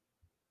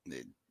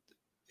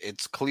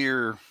 It's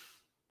clear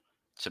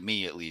to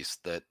me, at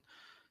least, that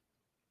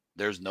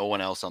there's no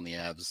one else on the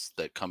Avs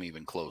that come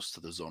even close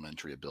to the zone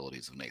entry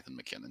abilities of Nathan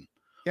MacKinnon.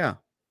 Yeah,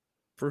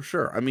 for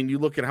sure. I mean, you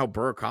look at how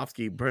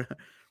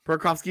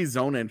Burakovsky's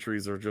zone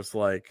entries are just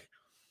like,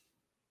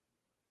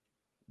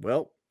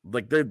 well,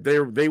 like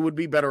they would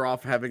be better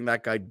off having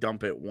that guy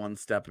dump it one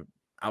step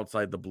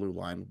outside the blue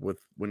line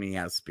when he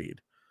has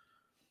speed.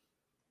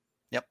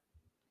 Yep.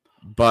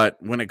 But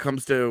when it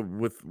comes to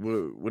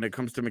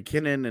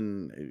MacKinnon,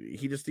 and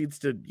he just needs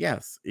to,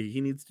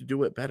 he needs to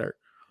do it better.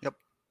 Yep.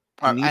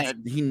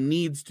 He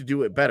needs to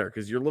do it better,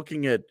 because you're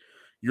looking at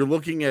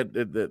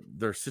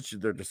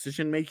their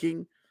decision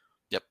making.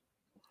 Yep.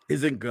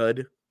 Isn't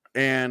good,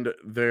 and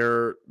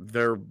they're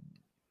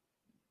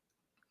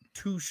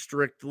too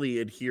strictly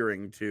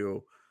adhering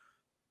to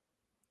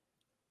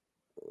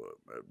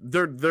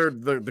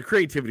the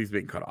creativity is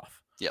being cut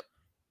off. Yep.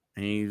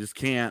 And you just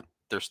can't.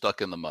 They're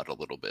stuck in the mud a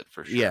little bit,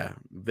 for sure. Yeah,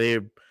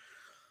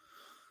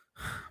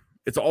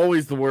 it's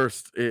always the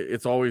worst.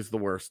 It's always the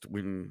worst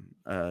when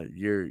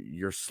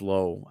you're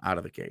slow out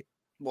of the gate.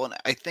 Well,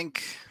 I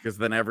think because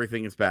then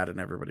everything is bad and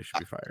everybody should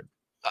be fired.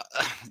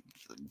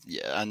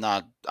 Yeah,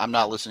 I'm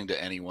not listening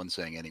to anyone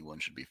saying anyone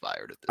should be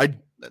fired at this.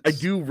 I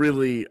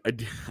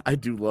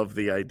do love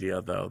the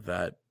idea, though,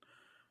 that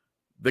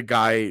the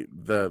guy,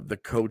 the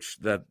coach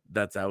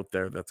that's out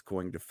there that's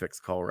going to fix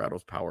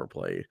Colorado's power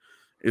play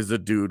is a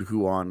dude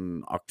who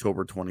on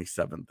October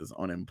 27th is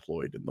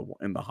unemployed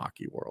in the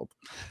hockey world.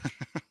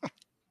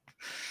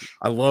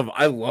 I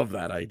love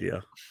that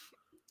idea.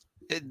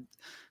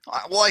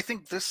 Well, I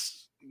think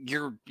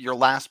your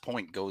last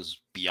point goes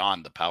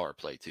beyond the power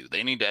play too.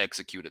 They need to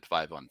execute at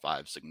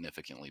 5-on-5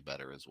 significantly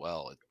better as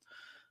well.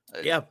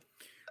 Yeah.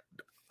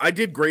 I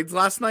did grades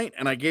last night,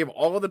 and I gave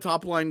all of the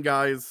top line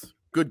guys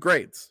good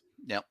grades.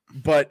 Yep.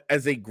 But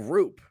as a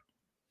group,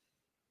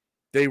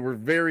 they were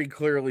very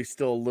clearly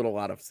still a little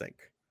out of sync.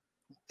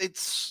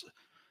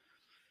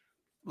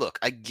 Look,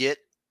 I get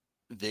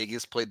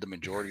Vegas played the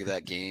majority of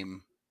that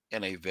game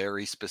in a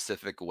very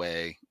specific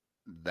way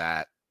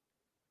that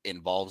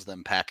involves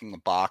them packing the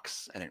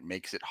box, and it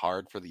makes it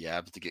hard for the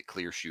Avs to get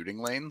clear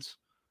shooting lanes.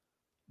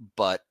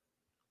 But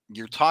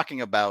you're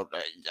talking about,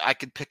 I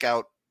could pick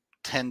out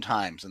 10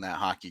 times in that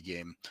hockey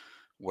game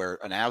where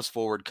an Avs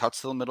forward cuts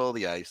to the middle of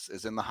the ice,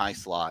 is in the high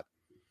slot,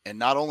 and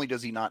not only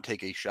does he not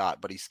take a shot,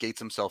 but he skates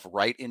himself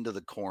right into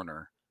the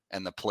corner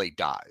and the play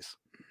dies.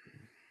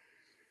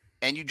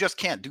 And you just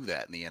can't do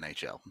that in the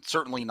NHL.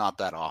 Certainly not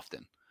that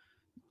often.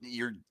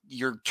 You're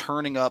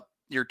turning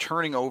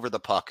over the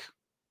puck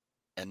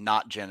and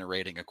not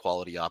generating a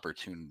quality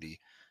opportunity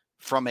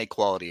from a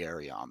quality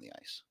area on the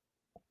ice.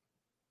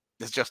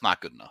 It's just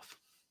not good enough.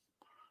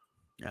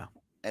 Yeah.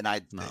 And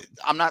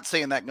I'm not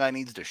saying that guy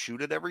needs to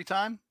shoot it every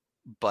time,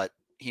 but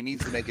he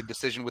needs to make a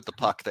decision with the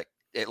puck that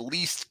at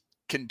least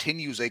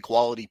continues a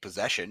quality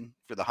possession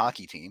for the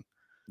hockey team.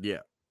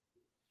 Yeah.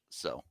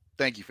 So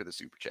thank you for the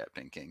super chat,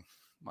 Pink King.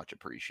 Much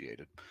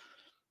appreciated.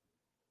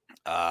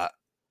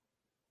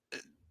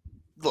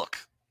 Look,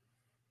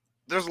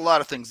 there's a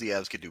lot of things the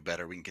Avs could do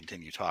better. We can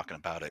continue talking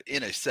about it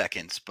in a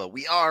second, but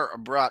we are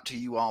brought to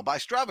you all by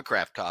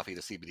StravaCraft Coffee,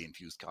 the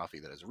CBD-infused coffee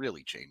that has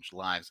really changed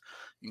lives.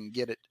 You can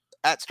get it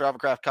at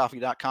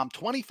StravaCraftCoffee.com,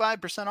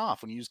 25%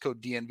 off when you use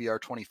code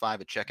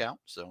DNVR25 at checkout.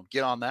 So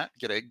get on that,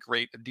 get a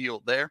great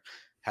deal there.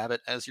 Have it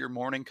as your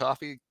morning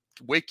coffee,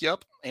 wake you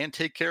up, and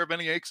take care of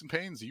any aches and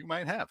pains you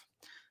might have.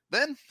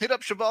 Then hit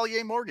up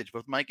Chevalier Mortgage.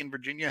 Both Mike and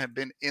Virginia have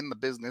been in the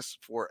business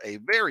for a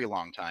very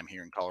long time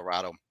here in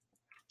Colorado.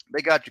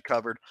 They got you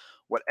covered.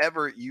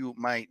 Whatever you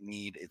might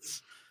need,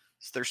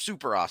 they're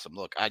super awesome.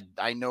 Look,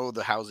 I know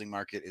the housing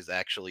market is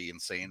actually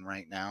insane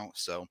right now,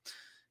 so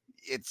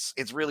it's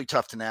really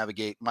tough to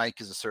navigate.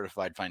 Mike is a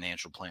certified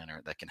financial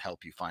planner that can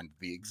help you find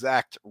the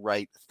exact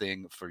right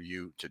thing for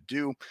you to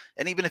do.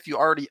 And even if you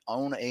already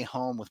own a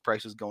home with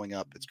prices going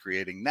up, it's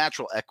creating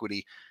natural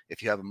equity.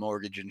 If you have a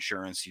mortgage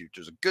insurance,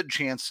 there's a good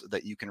chance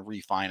that you can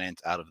refinance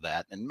out of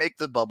that and make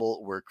the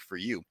bubble work for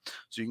you.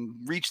 So you can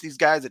reach these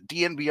guys at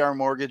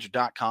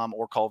dnvrmortgage.com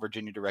or call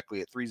Virginia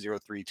directly at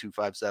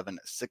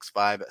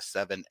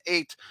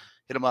 303-257-6578.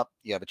 Hit them up.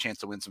 You have a chance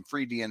to win some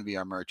free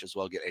DNVR merch as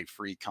well. Get a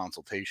free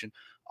consultation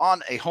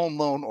on a home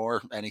loan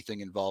or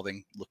anything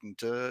involving looking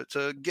to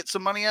get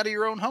some money out of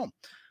your own home.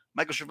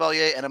 Michael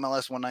Chevalier,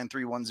 NMLS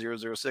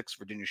 1931006.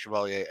 Virginia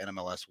Chevalier,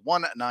 NMLS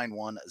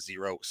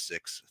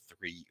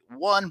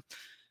 1910631.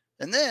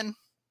 And then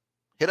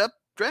hit up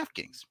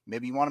DraftKings.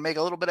 Maybe you want to make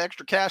a little bit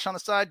extra cash on the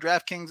side.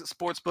 DraftKings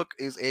Sportsbook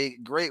is a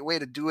great way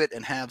to do it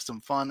and have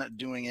some fun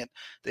doing it.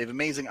 They have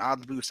amazing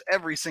odds boosts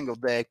every single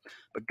day.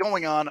 But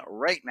going on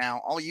right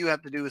now, all you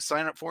have to do is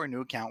sign up for a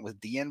new account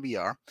with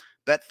DNVR.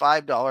 Bet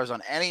 $5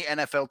 on any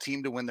NFL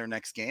team to win their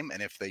next game.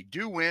 And if they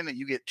do win,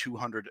 you get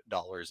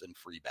 $200 in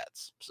free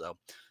bets. So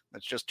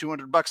that's just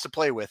 $200 to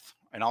play with.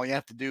 And all you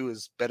have to do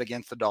is bet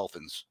against the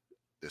Dolphins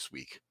this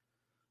week.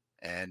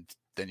 And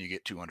then you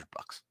get $200.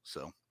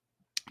 So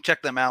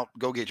check them out.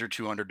 Go get your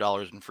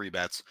 $200 in free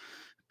bets.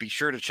 Be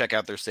sure to check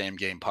out their same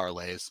game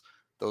parlays.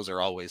 Those are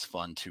always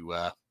fun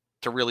to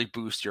really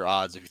boost your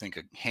odds if you think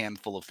a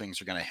handful of things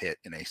are going to hit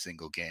in a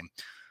single game.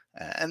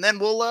 And then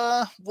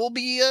we'll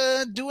be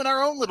doing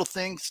our own little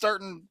thing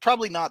starting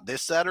probably not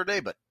this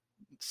Saturday, but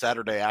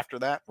Saturday after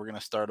that. We're going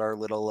to start our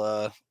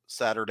little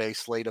Saturday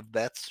slate of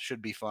bets.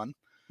 Should be fun.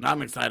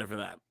 I'm excited for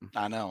that.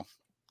 I know.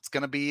 It's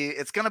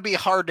gonna be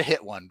hard to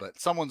hit one, but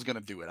someone's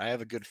gonna do it. I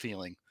have a good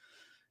feeling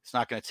it's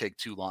not gonna take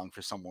too long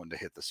for someone to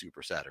hit the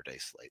Super Saturday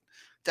slate.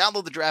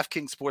 Download the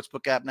DraftKings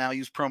Sportsbook app now.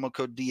 Use promo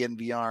code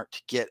DNVR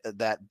to get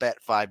that bet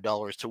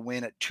 $5 to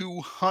win at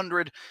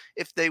 $200.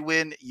 If they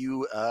win,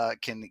 you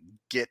can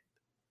get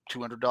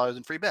 $200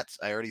 in free bets.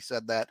 I already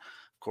said that.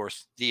 Of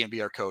course,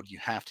 DNVR code, you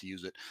have to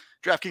use it.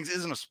 DraftKings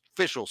is an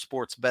official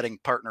sports betting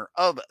partner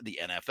of the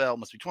NFL.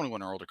 Must be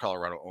 21 or older,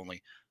 Colorado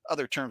only.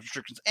 Other terms,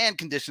 restrictions, and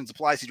conditions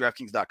apply. See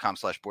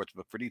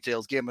DraftKings.com/sportsbook for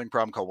details. Gambling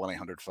problem, call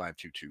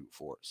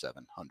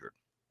 1-800-522-4700.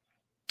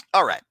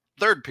 All right.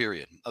 Third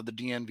period of the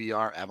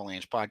DNVR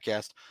Avalanche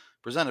podcast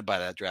presented by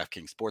that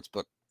DraftKings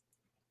Sportsbook.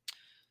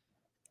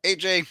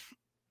 AJ,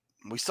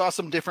 we saw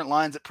some different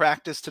lines at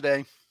practice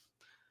today.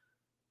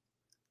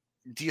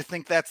 Do you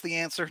think that's the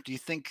answer? Do you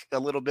think a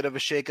little bit of a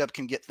shakeup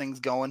can get things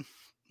going?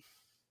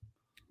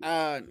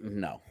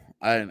 No.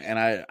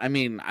 I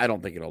mean, I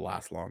don't think it'll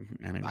last long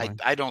anyway.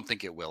 I don't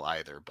think it will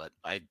either, but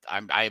I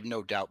have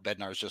no doubt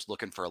Bednar's just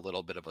looking for a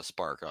little bit of a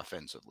spark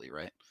offensively,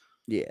 right?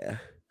 Yeah.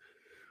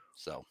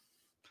 So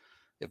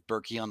if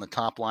Berkey on the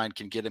top line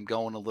can get him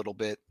going a little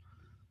bit,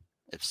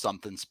 if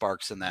something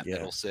sparks in that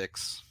middle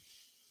six,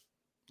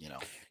 you know.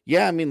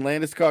 Yeah, I mean,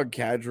 Landeskog,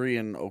 Kadri,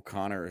 and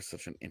O'Connor is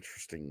such an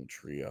interesting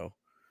trio.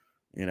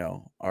 You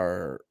know,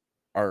 our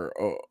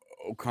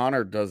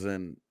O'Connor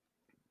doesn't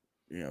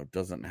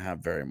have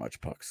very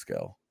much puck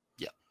skill.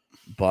 Yeah.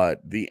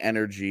 But the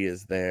energy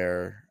is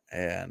there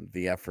and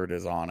the effort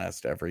is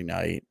honest every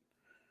night.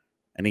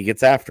 And he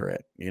gets after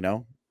it, you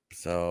know?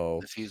 So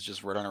if he's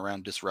just running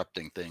around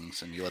disrupting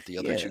things and you let the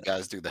other two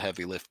guys do the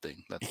heavy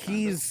lifting,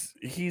 he's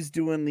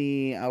doing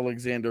the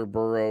Alexander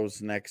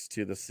Burrows next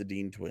to the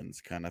Sedin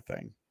twins kind of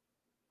thing.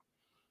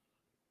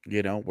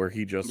 You know, where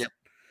he just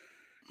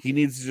he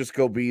needs to just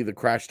go be the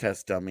crash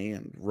test dummy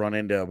and run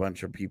into a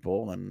bunch of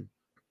people and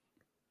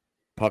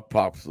pop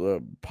pucks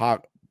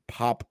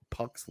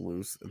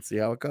loose and see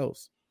how it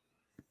goes.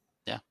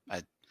 Yeah,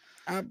 I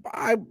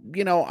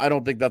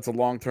don't think that's a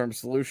long-term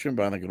solution,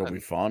 but I think it'll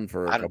be fun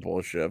for a couple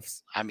of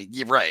shifts. I mean,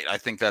 you're right. I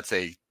think that's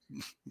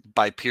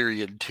by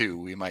period 2,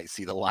 we might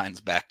see the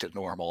lines back to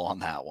normal on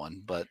that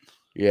one, but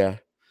yeah,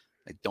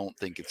 I don't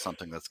think it's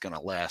something that's going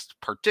to last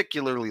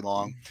particularly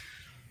long.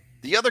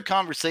 The other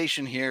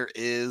conversation here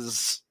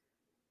is,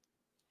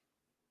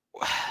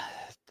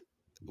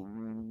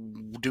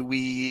 do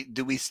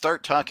we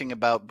start talking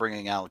about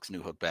bringing Alex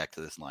Newhook back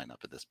to this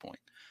lineup at this point?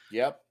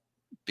 Yep.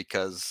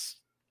 Because,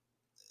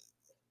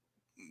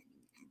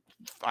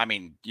 I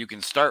mean, you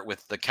can start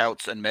with the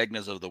Couts and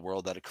Megnas of the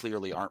world that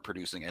clearly aren't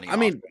producing any. I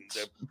mean,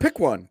 pick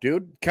one,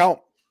 dude.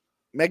 Count,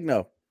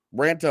 Megna,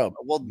 Ranta.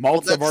 Well,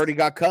 most have already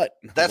got cut.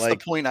 That's the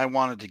point I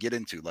wanted to get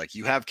into. Like,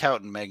 you have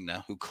Count and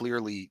Megna, who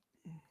clearly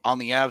on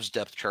the Avs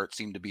depth chart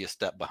seem to be a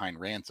step behind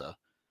Ranta,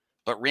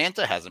 but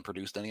Ranta hasn't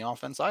produced any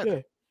offense either.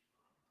 Yeah.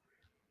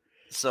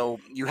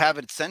 So you have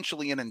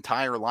essentially an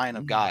entire line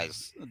of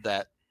guys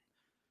that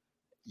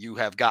you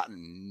have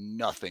gotten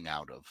nothing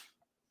out of.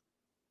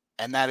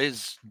 And that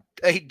is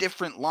a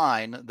different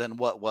line than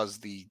what was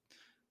the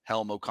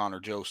Helm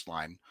O'Connor Jost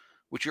line,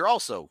 which you're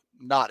also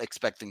not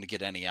expecting to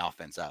get any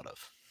offense out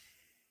of.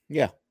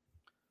 Yeah.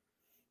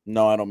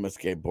 No, I don't miss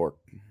Gabe Bork.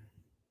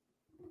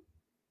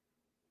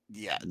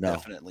 Yeah, no.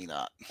 Definitely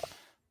not.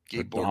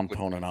 Gabe Bork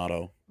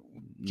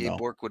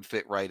Bork would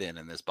fit right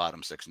in this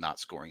bottom six, not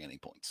scoring any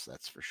points.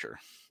 That's for sure.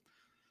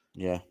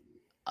 Yeah.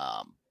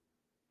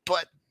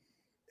 But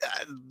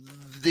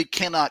they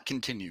cannot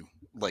continue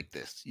like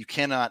this. You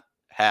cannot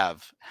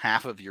have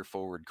half of your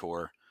forward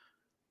core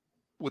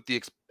with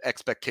the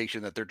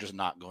expectation that they're just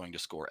not going to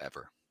score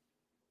ever.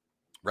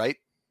 Right?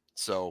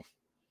 So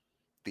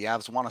the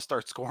Avs want to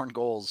start scoring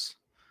goals.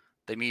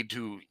 They need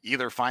to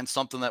either find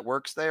something that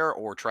works there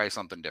or try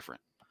something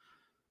different.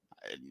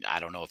 I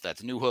don't know if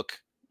that's Newhook.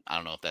 I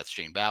don't know if that's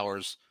Shane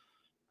Bowers.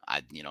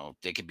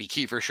 It could be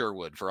Kiefer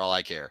Sherwood for all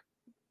I care.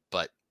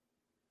 But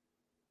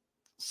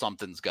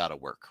something's got to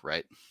work,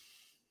 right?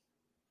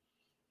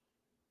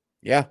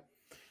 Yeah.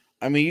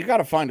 I mean, you got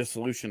to find a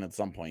solution at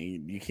some point.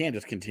 You can't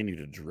just continue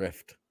to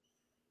drift.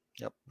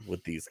 Yep.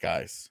 With these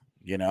guys,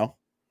 you know?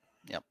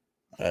 Yep.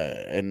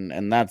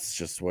 And that's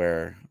just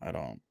where I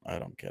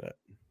don't get it.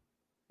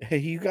 Hey,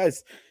 you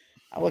guys,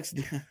 Alex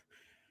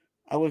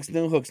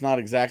Newhook's not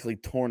exactly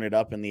torn it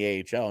up in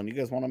the AHL, and you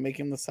guys want to make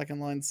him the second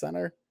line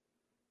center?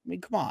 I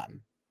mean, come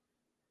on.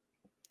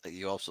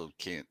 You also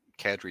can't.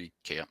 Kadri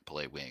can't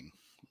play wing.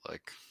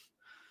 Like,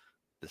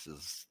 this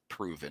is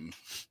proven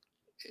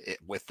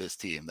with this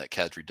team that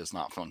Kadri does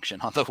not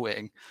function on the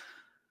wing.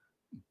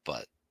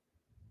 But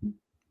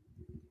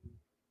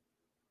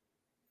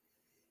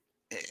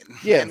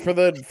yeah, for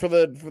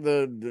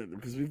the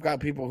because we've got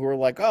people who are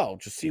like, oh,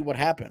 just see what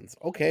happens.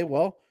 Okay,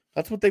 well,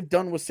 that's what they've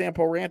done with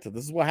Sampo Ranta.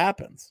 This is what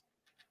happens.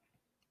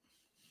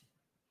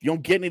 You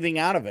don't get anything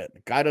out of it.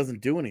 The guy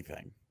doesn't do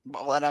anything.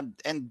 Well,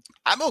 and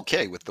I'm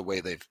okay with the way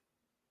they've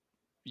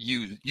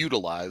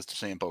utilized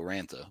Sampo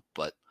Ranta,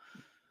 but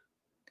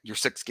you're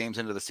 6 games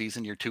into the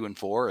season, you're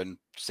 2-4, and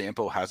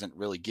Sampo hasn't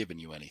really given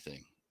you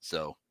anything.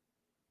 So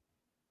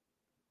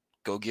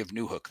go give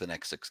Newhook the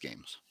next 6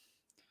 games.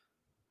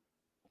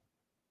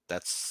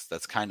 That's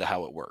kind of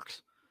how it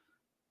works.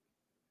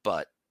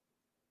 But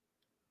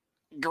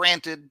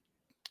granted,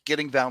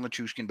 getting Val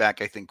Nichushkin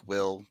back, I think,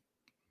 will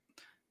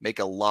make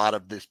a lot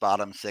of this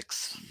bottom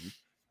 6.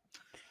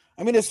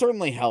 I mean, it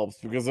certainly helps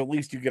because at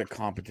least you get a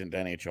competent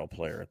NHL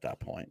player at that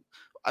point.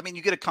 I mean,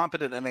 you get a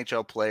competent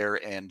NHL player,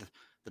 and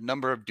the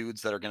number of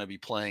dudes that are going to be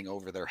playing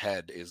over their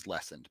head is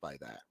lessened by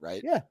that,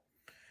 right? Yeah.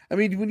 I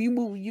mean, when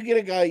you get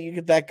a guy, you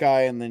get that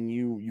guy, and then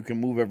you can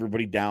move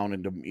everybody down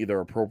into either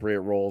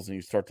appropriate roles, and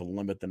you start to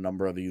limit the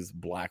number of these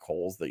black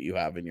holes that you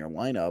have in your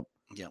lineup.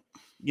 Yeah.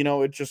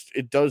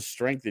 It does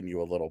strengthen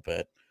you a little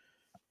bit.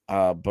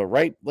 But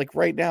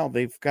right now,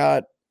 they've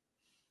got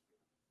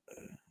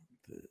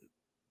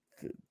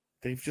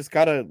they've just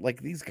got to,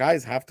 like, these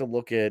guys have to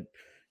look at,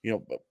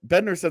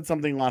 Bednar said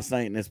something last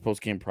night in his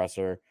post-game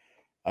presser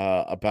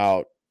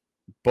about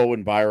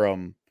Bowen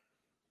Byram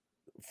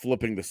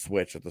flipping the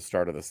switch at the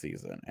start of the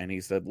season. And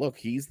he said, look,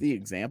 he's the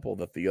example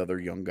that the other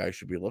young guys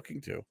should be looking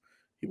to.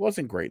 He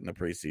wasn't great in the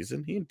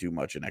preseason. He didn't do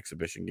much in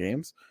exhibition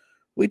games.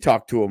 We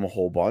talked to him a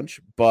whole bunch,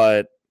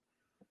 but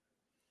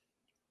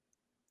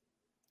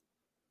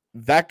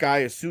that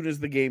guy, as soon as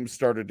the game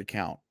started to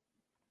count,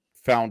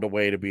 found a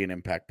way to be an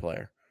impact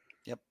player.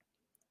 Yep.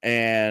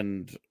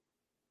 And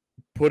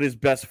put his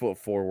best foot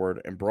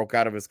forward and broke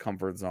out of his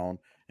comfort zone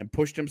and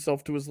pushed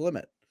himself to his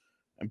limit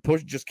and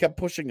just kept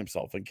pushing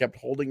himself and kept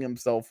holding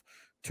himself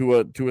to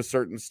a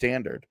certain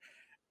standard.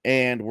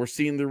 And we're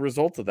seeing the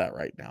result of that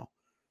right now.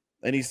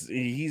 And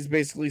he's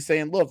basically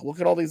saying, look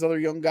at all these other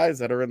young guys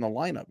that are in the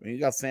lineup. And you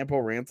got Sampo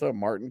Ranta,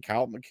 Martin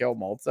Kaut, Mikhail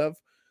Maltsev.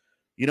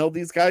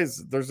 These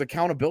guys, there's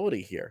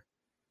accountability here.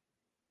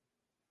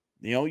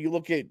 You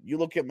look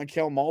at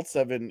Mikhail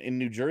Maltsev in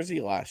New Jersey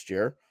last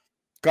year,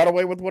 got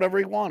away with whatever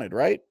he wanted,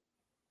 right?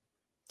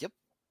 Yep.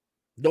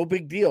 No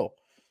big deal.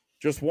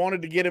 Just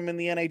wanted to get him in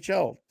the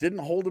NHL. Didn't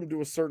hold him to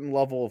a certain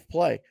level of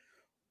play.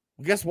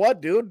 Well, guess what,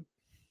 dude?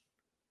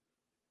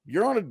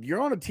 You're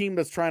on a team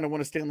that's trying to win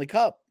a Stanley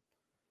Cup.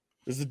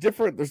 There's a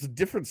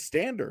different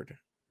standard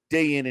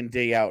day in and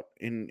day out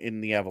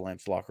in the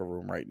Avalanche locker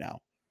room right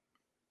now.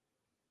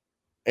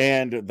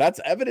 And that's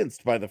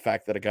evidenced by the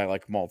fact that a guy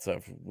like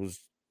Maltsev was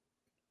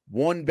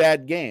one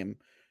bad game,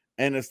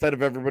 and instead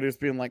of everybody just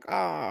being like,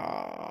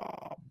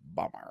 bummer,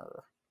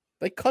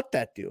 they cut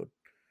that dude.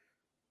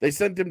 They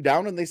sent him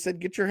down and they said,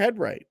 get your head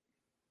right.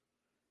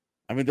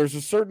 I mean, there's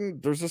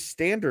a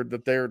standard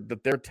that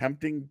they're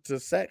attempting to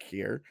set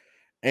here,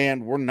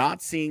 and we're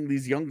not seeing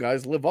these young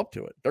guys live up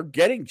to it. They're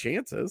getting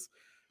chances.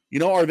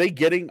 Are they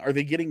getting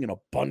an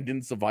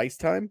abundance of ice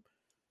time?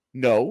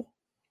 No.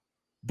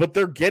 But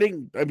they're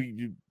getting, I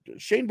mean,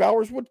 Shane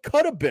Bowers would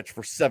cut a bitch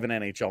for 7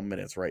 NHL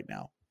minutes right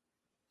now.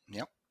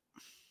 Yep.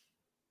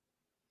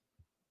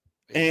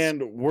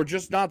 And we're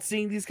just not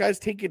seeing these guys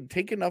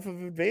take enough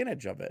of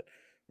advantage of it.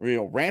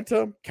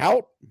 Ranta,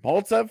 Kaut,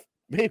 Maltsev,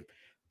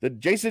 the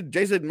Jason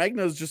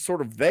Megna is just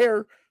sort of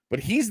there, but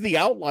he's the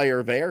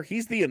outlier there.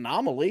 He's the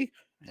anomaly.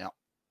 Yeah.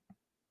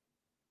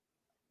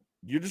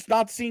 You're just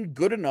not seeing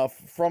good enough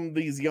from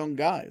these young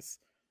guys.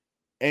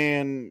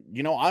 And,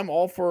 I'm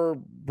all for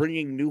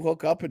bringing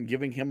Newhook up and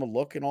giving him a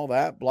look and all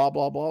that, blah,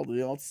 blah, blah.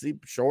 Let's see,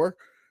 sure.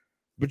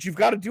 But you've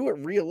got to do it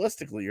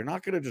realistically. You're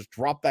not going to just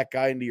drop that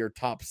guy into your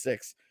top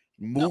 6,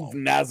 move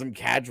Nazem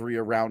Kadri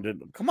around it.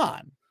 Come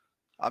on.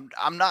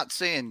 I'm not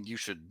saying you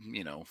should,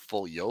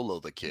 full YOLO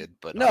the kid,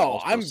 but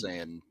I'm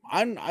saying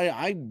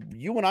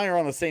you and I are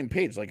on the same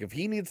page. Like, if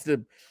he needs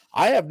to,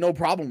 I have no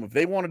problem if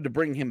they wanted to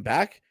bring him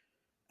back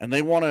and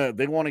they want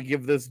to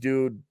give this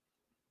dude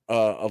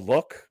a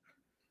look,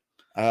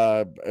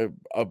 a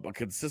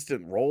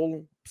consistent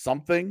role,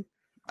 something.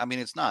 I mean,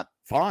 it's not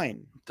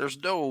fine. There's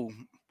no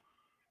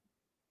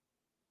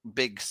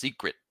big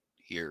secret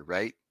here,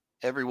 right?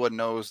 Everyone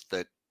knows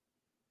that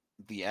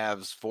the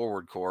Avs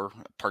forward core,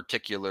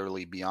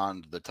 particularly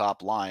beyond the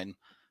top line,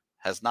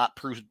 has not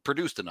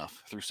produced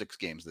enough through 6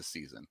 games this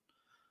season.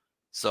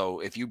 So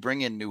if you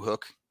bring in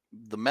Newhook,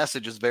 the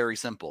message is very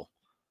simple.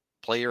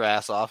 Play your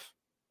ass off,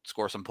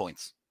 score some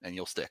points, and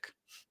you'll stick.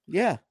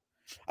 Yeah.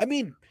 I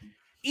mean,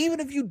 even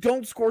if you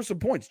don't score some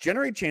points,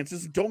 generate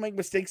chances, don't make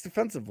mistakes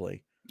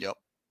defensively. Yep.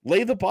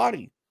 Lay the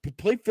body,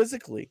 play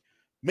physically,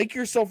 make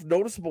yourself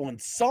noticeable in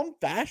some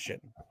fashion.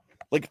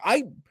 Like,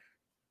 I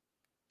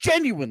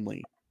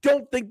genuinely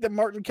don't think that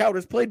Martin Kaut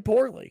has played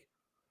poorly.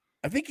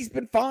 I think he's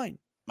been fine.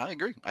 I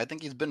agree. I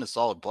think he's been a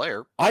solid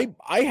player. I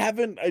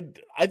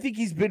think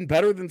he's been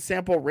better than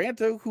Sampo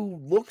Ranta, who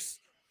looks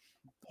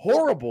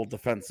horrible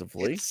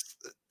defensively.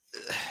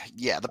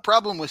 Yeah, the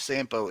problem with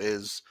Sampo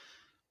is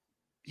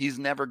he's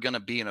never going to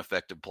be an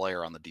effective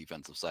player on the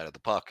defensive side of the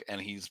puck, and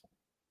he's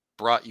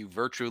brought you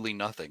virtually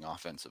nothing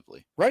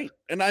offensively. Right.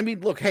 And I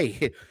mean, look,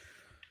 hey,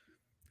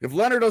 if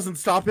Leonard doesn't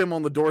stop him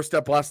on the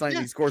doorstep last night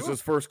and he scores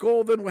his first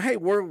goal, then hey,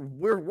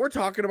 we're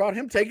talking about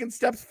him taking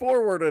steps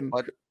forward. And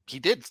but he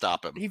did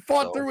stop him. He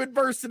fought through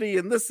adversity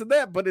and this and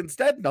that, but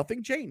instead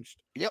nothing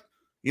changed. Yep.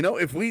 You know,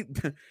 if we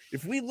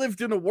lived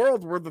in a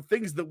world where the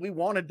things that we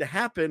wanted to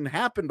happen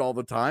happened all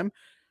the time,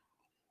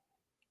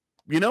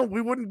 you know,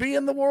 we wouldn't be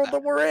in the world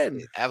that we're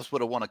in. Avs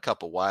would have won a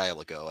cup a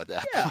while ago at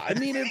that point. I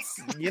mean, it's,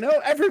 you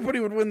know, everybody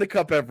would win the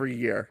cup every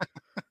year.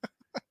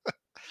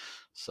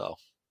 So,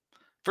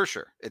 for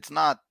sure. It's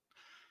not,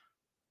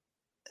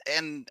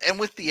 and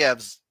with the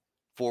Avs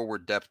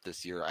forward depth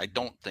this year, I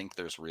don't think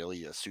there's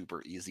really a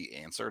super easy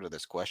answer to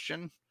this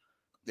question.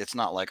 It's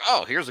not like,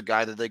 oh, here's a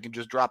guy that they can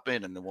just drop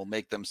in and it will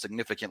make them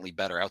significantly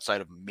better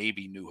outside of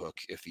maybe Newhook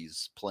if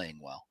he's playing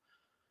well.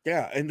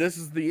 Yeah, and this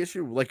is the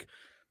issue. Like,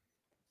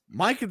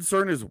 my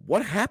concern is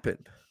what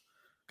happened.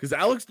 Because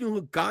Alex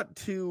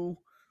Newhook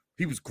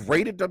he was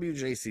great at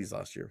WJCs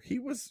last year.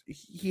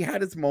 He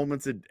had his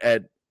moments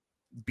at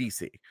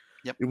BC.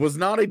 Yep. It was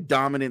not a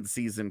dominant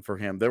season for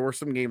him. There were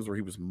some games where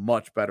he was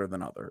much better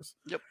than others.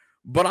 Yep.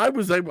 But I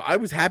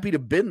was happy to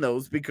bin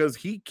those because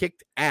he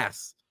kicked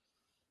ass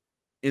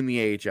in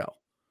the AHL.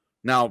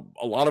 Now,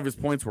 a lot of his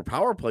points were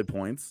power play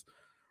points,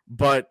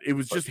 but it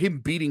was just him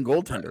beating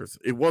goaltenders.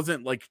 It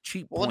wasn't like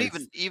cheap points.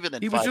 And even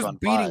in he was just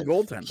beating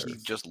goaltenders. He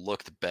just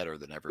looked better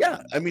than everyone.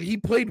 Yeah, I mean, he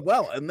played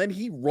well, and then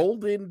he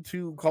rolled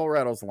into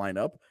Colorado's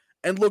lineup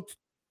and looked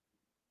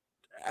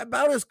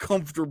about as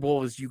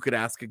comfortable as you could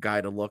ask a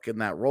guy to look in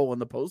that role in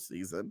the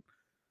postseason.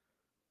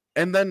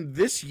 And then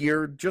this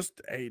year,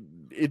 just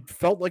it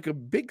felt like a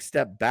big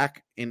step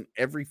back in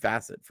every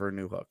facet for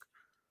Newhook.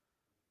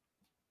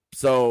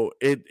 So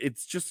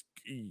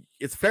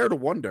it's fair to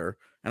wonder.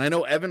 And I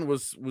know Evan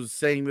was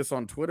saying this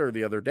on Twitter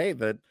the other day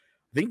that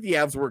I think the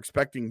Avs were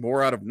expecting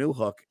more out of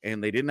Newhook,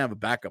 and they didn't have a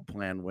backup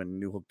plan when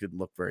Newhook didn't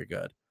look very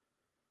good.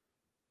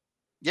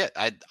 Yeah,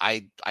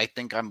 I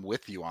think I'm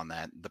with you on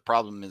that. The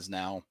problem is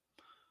now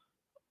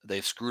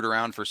they've screwed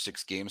around for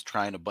 6 games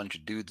trying a bunch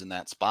of dudes in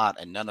that spot,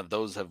 and none of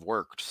those have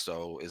worked.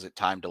 So is it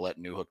time to let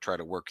Newhook try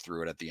to work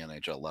through it at the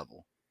NHL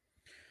level?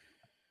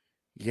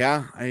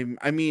 Yeah,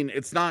 I mean,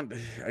 it's not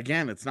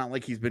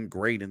like he's been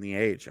great in the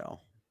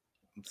AHL.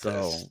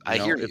 So I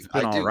hear you. It's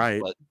been all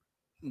right.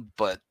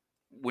 But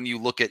when you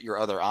look at your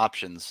other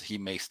options, he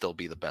may still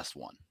be the best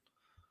one.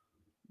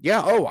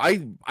 Yeah. Oh,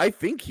 I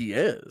think he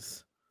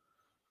is.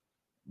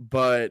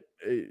 But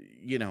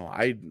you know,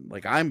 I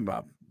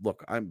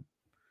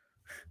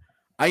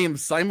am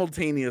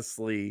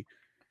simultaneously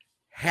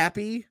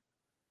happy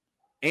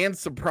and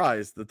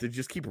surprised that they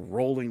just keep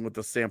rolling with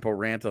the Sampo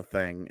Ranta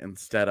thing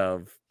instead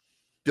of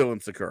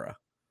Dylan Sakura.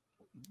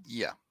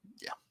 Yeah.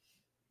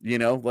 You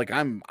know, like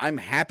I'm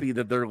happy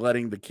that they're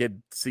letting the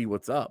kid see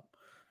what's up,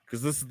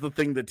 because this is the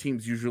thing that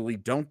teams usually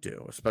don't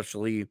do,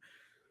 especially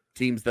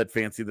teams that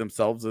fancy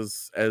themselves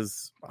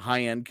as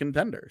high-end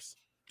contenders.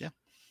 Yeah.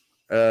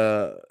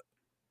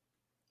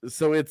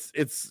 So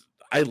it's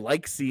I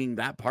like seeing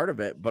that part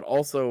of it, but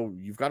also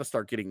you've got to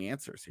start getting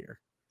answers here.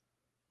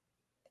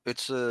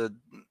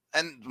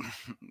 And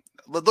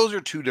those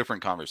are 2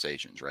 different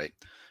conversations, right?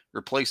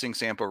 Replacing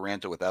Sampo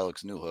Ranta with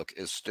Alex Newhook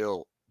is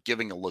still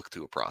giving a look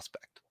to a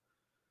prospect.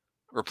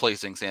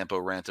 Replacing Sampo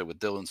Ranta with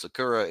Dylan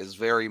Sakura is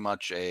very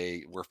much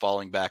we're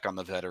falling back on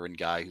the veteran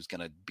guy who's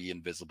going to be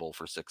invisible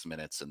for 6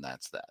 minutes, and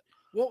that's that.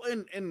 Well,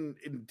 and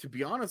to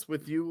be honest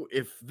with you,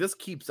 if this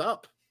keeps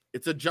up,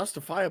 it's a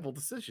justifiable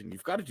decision.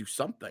 You've got to do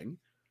something.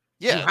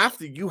 Yeah,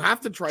 you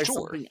have to try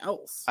something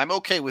else. I'm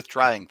okay with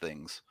trying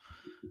things.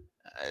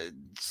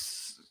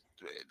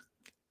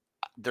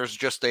 There's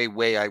just a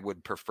way I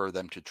would prefer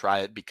them to try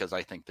it, because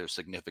I think there's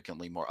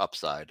significantly more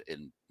upside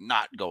in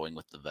not going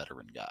with the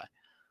veteran guy.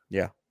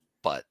 Yeah.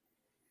 But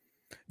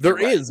there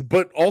is,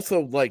 but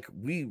also like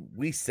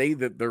we say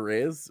that there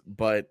is,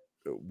 but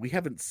we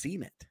haven't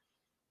seen it.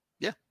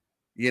 Yeah.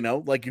 You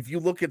know, like if you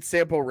look at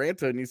Sampo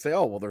Ranta and you say,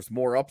 oh, well, there's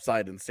more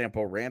upside in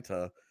Sampo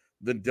Ranta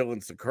than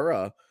Dylan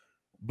Sakura,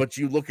 but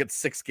you look at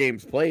 6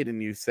 games played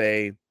and you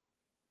say,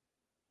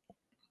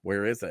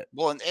 where is it?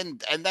 Well,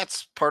 and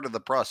that's part of the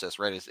process,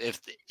 right? Is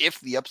if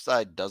the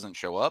upside doesn't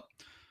show up,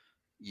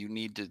 you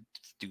need to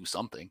do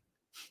something.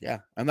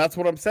 Yeah. And that's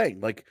what I'm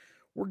saying. Like,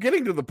 we're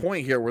getting to the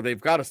point here where they've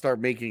got to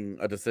start making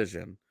a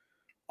decision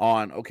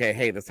on, okay,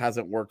 hey, this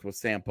hasn't worked with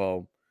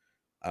Sampo.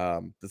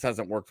 This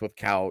hasn't worked with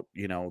Kaut,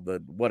 you know,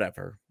 the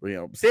whatever. You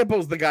know,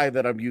 Sampo's the guy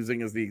that I'm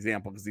using as the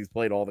example because he's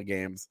played all the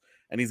games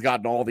and he's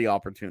gotten all the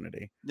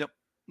opportunity. Yep.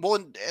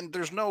 Well, and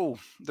there's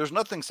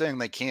nothing saying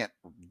they can't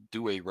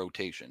do a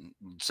rotation.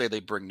 Say they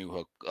bring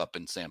Newhook up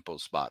in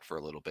Sampo's spot for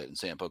a little bit, and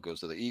Sampo goes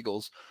to the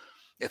Eagles.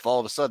 If all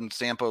of a sudden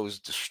Sampo is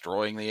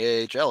destroying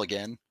the AHL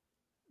again,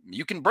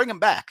 you can bring him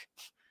back.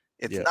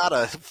 It's not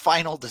a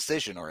final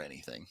decision or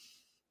anything.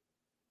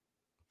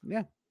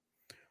 Yeah.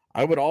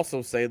 I would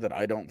also say that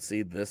I don't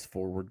see this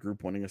forward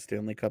group winning a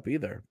Stanley Cup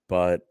either.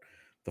 But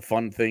the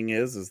fun thing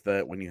is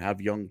that when you have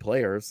young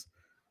players,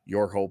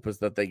 your hope is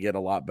that they get a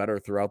lot better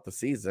throughout the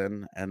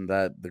season, and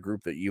that the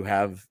group that you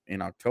have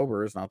in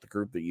October is not the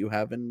group that you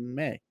have in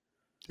May.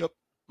 Yep.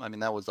 I mean,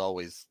 that was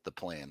always the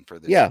plan for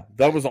this. Yeah,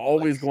 that was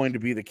always going to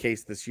be the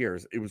case this year.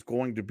 It was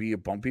going to be a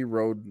bumpy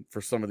road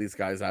for some of these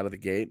guys out of the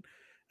gate,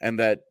 and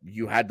that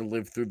you had to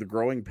live through the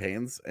growing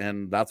pains,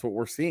 and that's what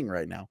we're seeing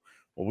right now.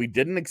 What we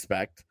didn't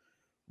expect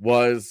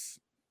was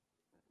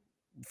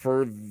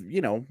for,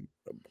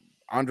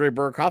 Andre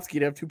Burakovsky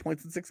to have 2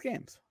 points in 6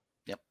 games.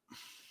 Yep.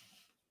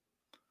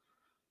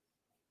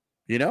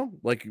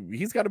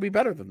 He's got to be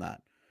better than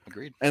that.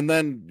 Agreed. And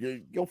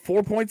then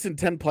 4 points in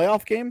 10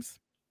 playoff games.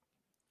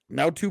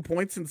 Now 2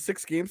 points in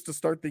 6 games to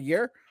start the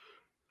year.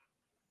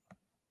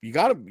 He's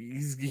got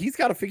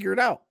to figure it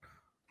out.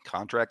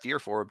 Contract year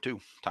for him too.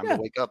 Time to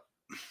wake up.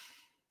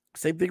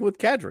 Same thing with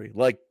Kadri.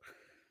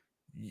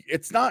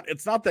 It's not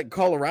that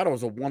Colorado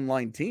is a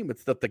one-line team.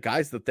 It's that the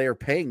guys that they are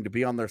paying to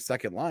be on their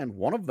second line,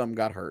 one of them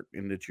got hurt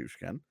in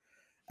Nichushkin.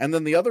 And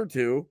then the other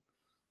two,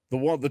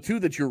 the two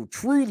that you're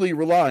truly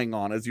relying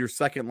on as your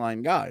second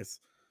line guys,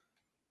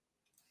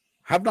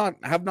 have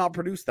not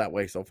produced that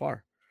way so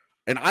far.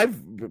 And I've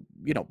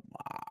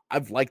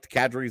liked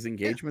Kadri's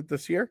engagement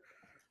this year.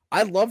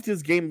 I loved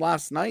his game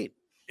last night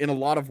in a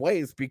lot of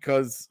ways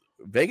because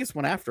Vegas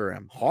went after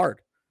him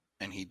hard.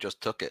 And he just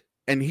took it.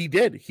 And he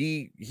did.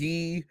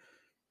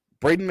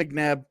 Braden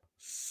McNabb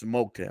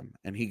smoked him,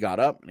 and he got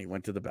up and he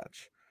went to the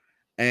bench.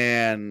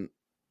 And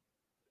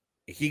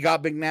he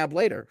got McNabb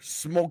later,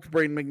 smoked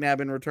Braden McNabb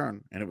in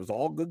return, and it was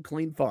all good,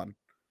 clean fun.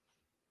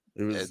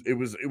 It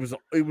was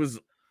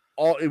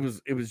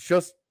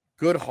just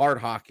good, hard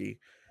hockey.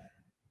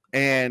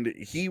 And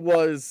he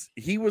was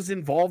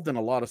involved in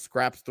a lot of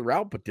scraps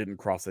throughout, but didn't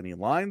cross any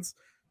lines,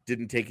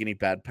 didn't take any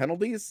bad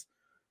penalties,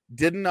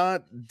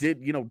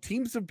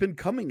 teams have been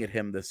coming at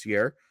him this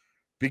year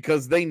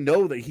because they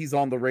know that he's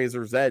on the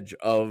razor's edge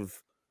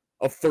of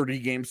a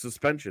 30-game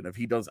suspension if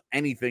he does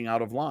anything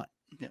out of line.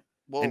 Yeah.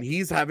 Well, and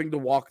he's having to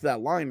walk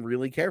that line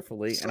really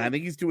carefully. And I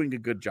think he's doing a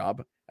good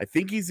job. I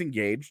think he's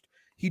engaged.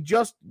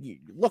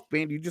 Look,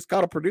 man, you just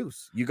got to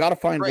produce. You got to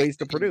find ways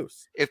to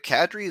produce. If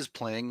Kadri is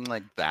playing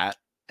like that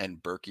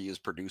and Berkey is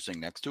producing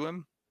next to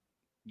him,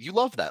 you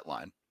love that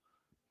line.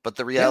 But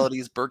the reality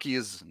is Berkey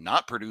is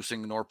not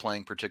producing nor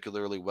playing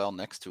particularly well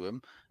next to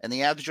him. And the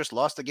Avs just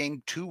lost the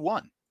game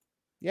 2-1.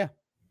 Yeah.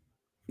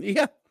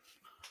 Yeah.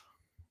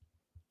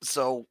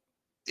 So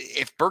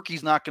if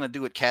Berkey's not going to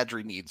do it,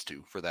 Kadri needs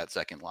to for that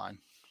second line.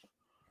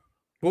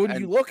 But when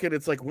you look at it,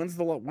 it's like, when is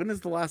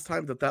the last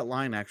time that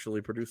line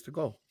actually produced a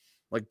goal?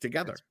 Like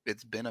together?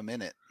 It's been a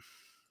minute.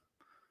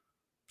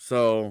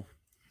 So.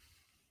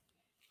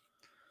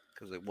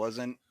 Because it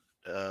wasn't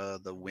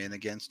the win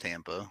against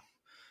Tampa.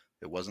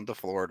 It wasn't the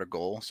Florida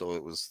goal. So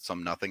it was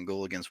some nothing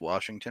goal against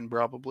Washington,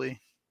 probably.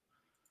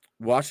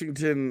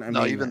 Washington.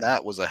 Even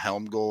that was a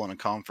Helm goal and a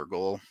Comfort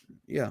goal.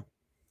 Yeah.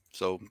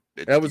 So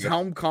that was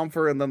Helm,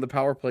 Comfort, and then the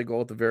power play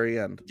goal at the very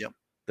end. Yep.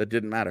 That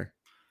didn't matter.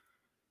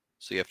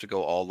 So you have to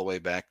go all the way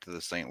back to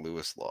the St.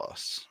 Louis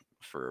loss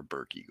for a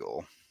Berkey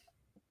goal.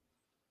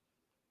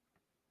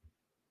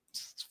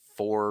 It's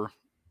 4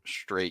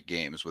 straight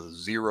games with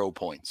 0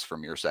 points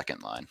from your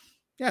second line.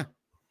 Yeah.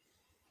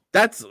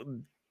 That's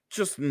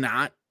just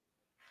not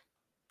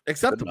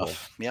acceptable.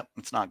 Yep,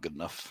 it's not good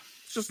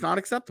enough. It's just not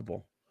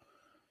acceptable.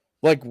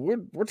 Like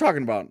we're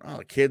talking about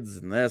the kids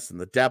and this and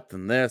the depth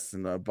and this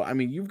but I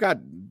mean, you've got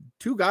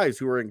 2 guys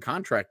who are in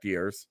contract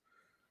years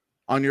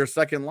on your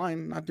second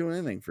line not doing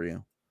anything for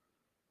you.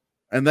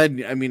 And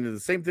then I mean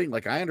the same thing.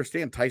 Like I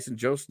understand Tyson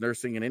Jost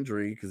nursing an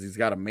injury because he's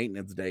got a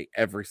maintenance day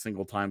every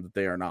single time that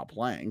they are not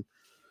playing.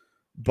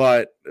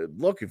 But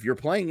look, if you're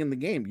playing in the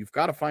game, you've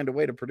got to find a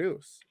way to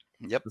produce.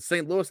 Yep. The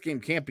St. Louis game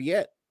can't be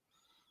it.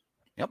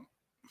 Yep.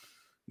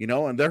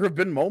 And there have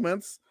been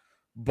moments.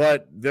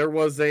 But there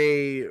was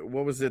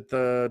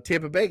the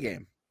Tampa Bay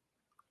game.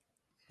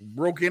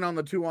 Broke in on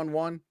the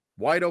 2-on-1,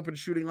 wide open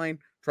shooting lane,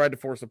 tried to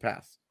force a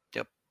pass.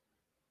 Yep.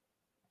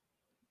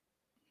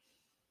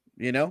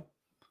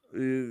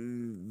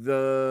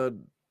 The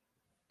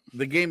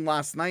game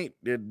last night,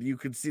 you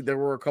could see there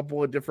were a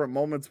couple of different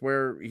moments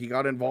where he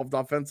got involved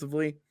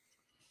offensively.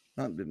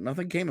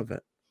 Nothing came of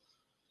it.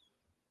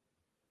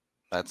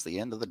 That's the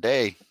end of the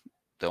day.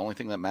 The only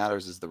thing that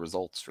matters is the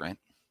results, right?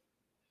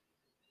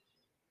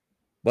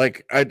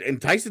 I think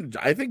Tyson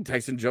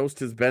Jost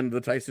has been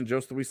the Tyson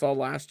Jost that we saw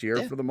last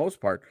year for the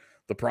most part.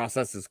 The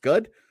process is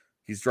good.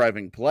 He's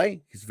driving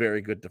play. He's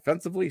very good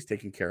defensively. He's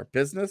taking care of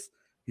business.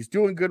 He's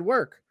doing good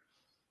work.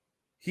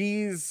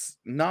 He's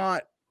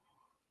not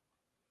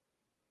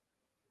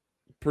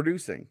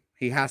producing.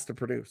 He has to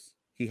produce.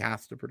 He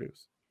has to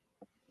produce.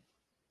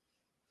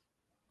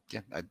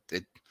 Yeah,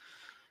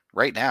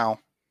 right now,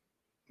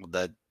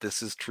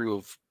 this is true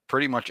of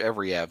pretty much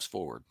every Avs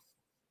forward.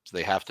 So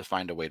they have to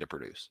find a way to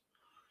produce.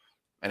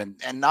 And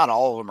not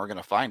all of them are going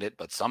to find it,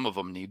 but some of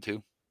them need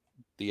to.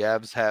 The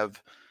Avs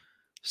have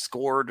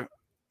scored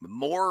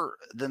more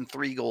than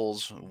 3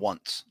 goals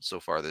once so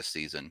far this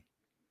season,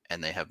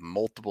 and they have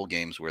multiple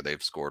games where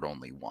they've scored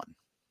only 1.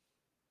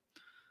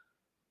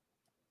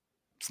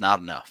 It's not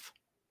enough.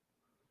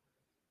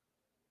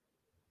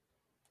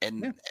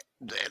 And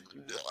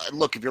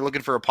look, if you're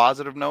looking for a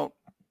positive note,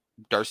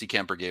 Darcy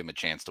Kuemper gave him a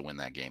chance to win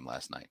that game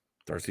last night.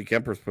 Darcy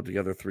Kemper's put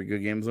together 3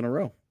 good games in a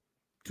row.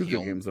 2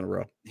 good games in a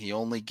row. He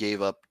only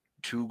gave up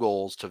 2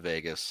 goals to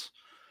Vegas.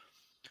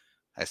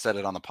 I said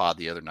it on the pod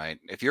the other night.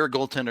 If you're a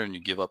goaltender and you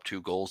give up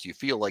 2 goals, you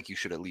feel like you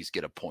should at least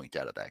get a point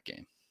out of that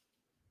game,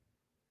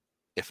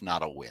 if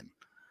not a win.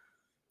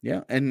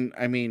 Yeah, and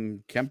I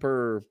mean,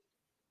 Kuemper,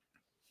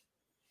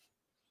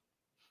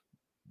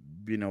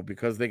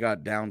 because they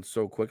got down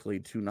so quickly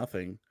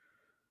 2-0,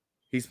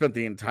 he spent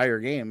the entire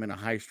game in a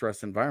high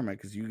stress environment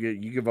because you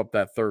give up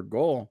that 3rd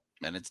goal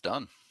and it's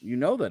done. You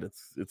know that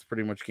it's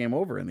pretty much game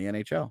over in the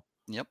NHL.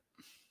 Yep.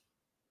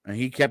 And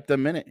he kept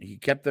them in it. He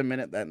kept them in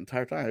it that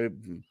entire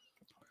time.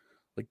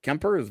 Like,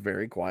 Kuemper has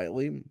very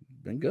quietly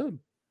been good.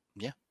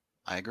 Yeah,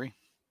 I agree.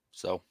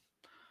 So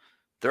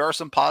there are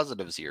some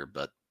positives here,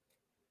 but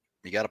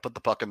you got to put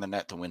the puck in the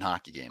net to win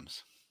hockey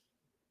games.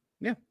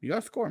 Yeah, you got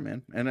to score,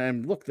 man.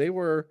 And look, they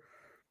were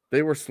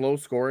slow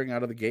scoring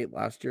out of the gate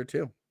last year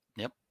too.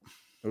 Yep.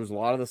 There was a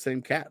lot of the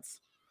same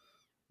cats.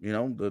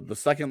 The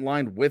second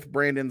line with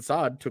Brandon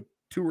Saad took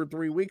 2 or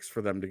 3 weeks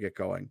for them to get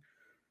going.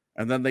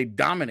 And then they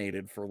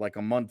dominated for like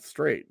a month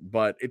straight,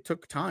 but it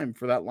took time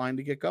for that line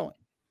to get going.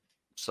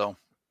 So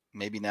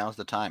maybe now's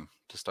the time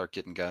to start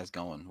getting guys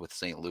going with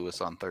St. Louis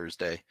on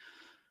Thursday.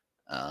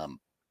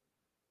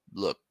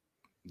 Look,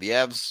 the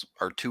Avs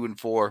are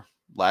 2-4.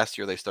 Last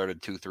year they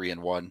started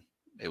 2-3-1.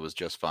 It was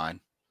just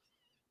fine.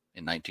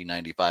 In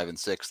 1995 and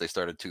 6, they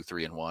started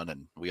 2-3-1,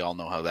 and we all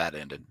know how that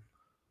ended.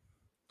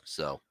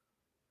 So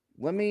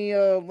let me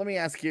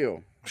ask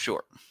you.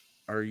 Sure.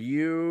 Are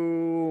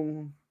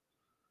you?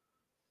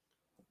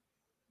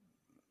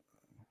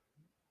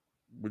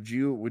 Would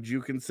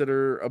you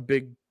consider a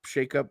big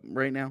shakeup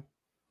right now?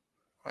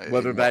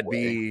 Whether that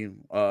be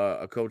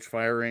a coach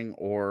firing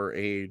or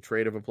a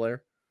trade of a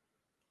player?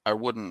 I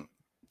wouldn't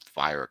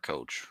fire a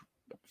coach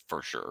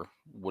for sure.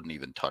 Wouldn't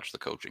even touch the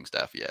coaching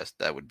staff. Yes,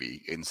 that would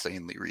be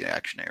insanely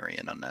reactionary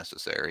and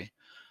unnecessary.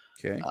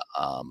 Okay.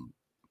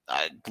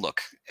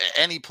 Look,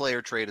 any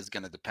player trade is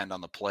going to depend on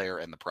the player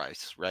and the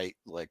price, right?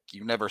 Like,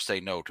 you never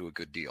say no to a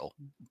good deal.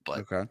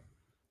 But okay.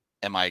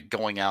 Am I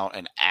going out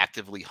and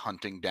actively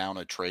hunting down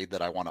a trade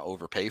that I want to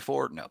overpay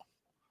for? No.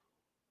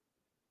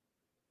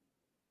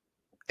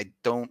 I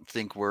don't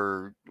think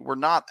we're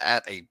not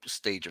at a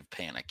stage of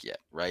panic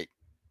yet, right?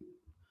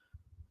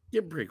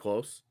 Getting pretty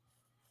close.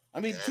 I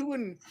mean,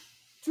 2-4.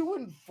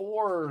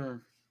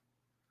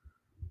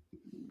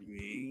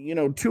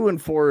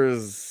 2-4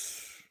 is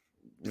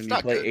when you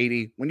play good.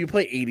 80. When you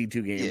play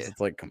 82 games,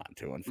 it's like, come on,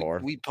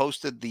 2-4. We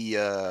posted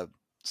the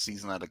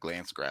season at a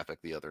glance graphic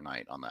the other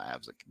night on the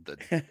Avs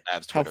How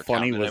Twitter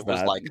funny account, was that?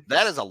 Was like,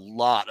 that is a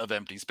lot of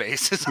empty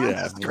spaces on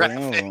this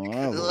graphic.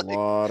 That was a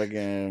lot of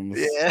games.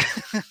 Yeah.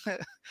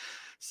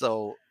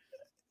 So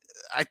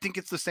I think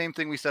it's the same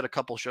thing we said a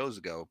couple shows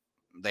ago.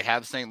 They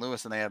have St.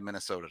 Louis and they have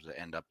Minnesota to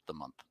end up the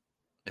month.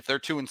 If they're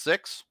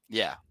 2-6,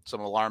 yeah,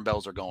 some alarm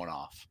bells are going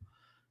off.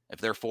 If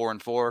they're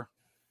 4-4,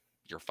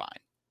 you're fine.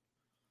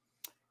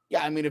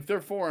 Yeah, I mean, if they're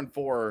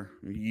 4-4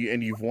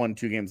 and you've won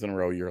 2 games in a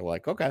row, you're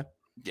like, okay.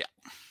 Yeah.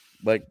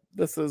 Like,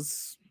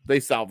 they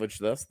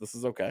salvaged this. This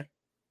is okay.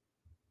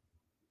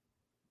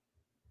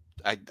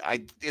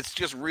 It's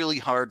just really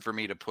hard for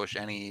me to push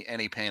any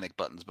panic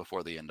buttons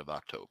before the end of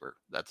October.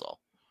 That's all.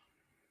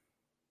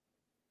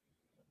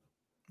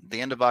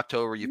 The end of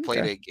October, you've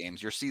played 8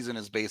 games. Your season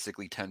is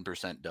basically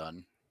 10%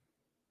 done.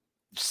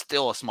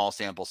 Still a small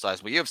sample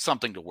size, but you have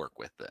something to work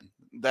with then.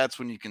 That's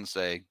when you can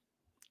say,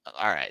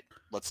 all right,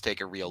 let's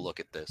take a real look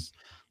at this.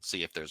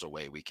 See if there's a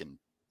way we can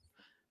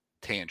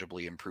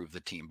tangibly improve the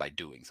team by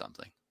doing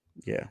something.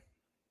 Yeah.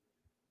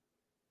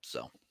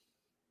 So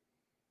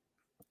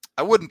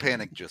I wouldn't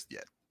panic just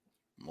yet.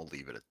 We'll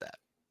leave it at that.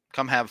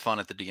 Come have fun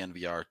at the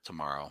DNVR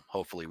tomorrow.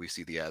 Hopefully we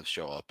see the Avs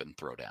show up and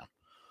throw down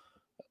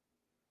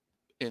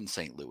in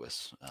St.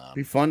 Louis.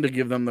 Be fun to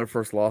give them their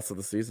first loss of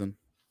the season.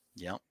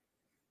 Yep.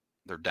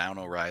 They're down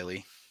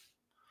O'Reilly.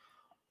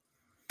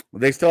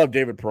 They still have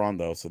David Perron,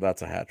 though, so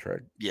that's a hat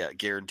trick. Yeah,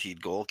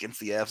 guaranteed goal against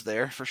the Avs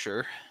there for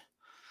sure.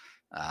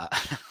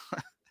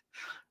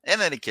 In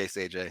any case,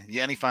 AJ,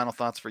 any final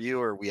thoughts for you,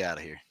 or are we out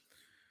of here?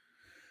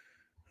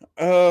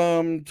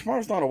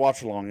 Tomorrow's not a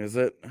watch along, is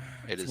it?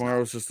 It is.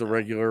 Tomorrow's just a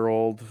regular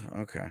old.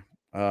 Okay.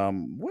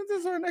 When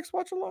is our next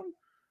watch along?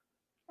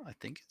 I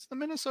think it's the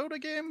Minnesota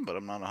game, but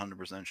I'm not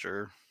 100%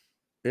 sure.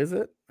 Is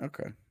it?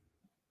 Okay.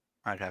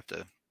 I'd have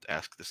to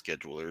ask the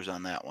schedulers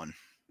on that one.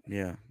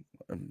 Yeah.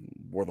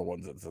 were the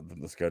ones that sent them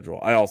the schedule.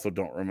 I also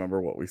don't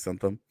remember what we sent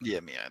them. Yeah,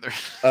 me either.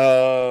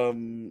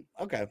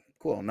 Okay,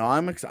 cool. No,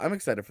 I'm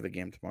excited for the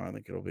game tomorrow. I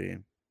think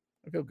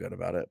I feel good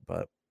about it,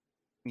 but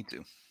me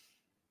too.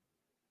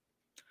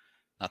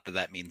 Not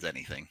that means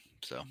anything.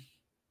 So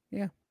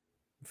yeah,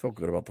 I feel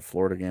good about the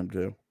Florida game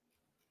too.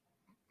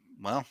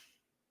 Well,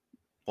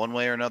 one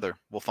way or another,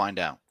 we'll find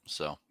out.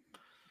 So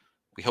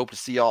we hope to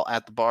see y'all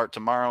at the bar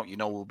tomorrow. You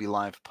know, we'll be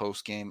live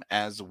post game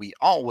as we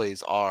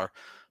always are.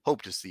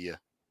 Hope to see you.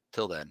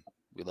 Till then,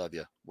 we love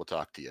you. We'll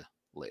talk to you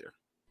later.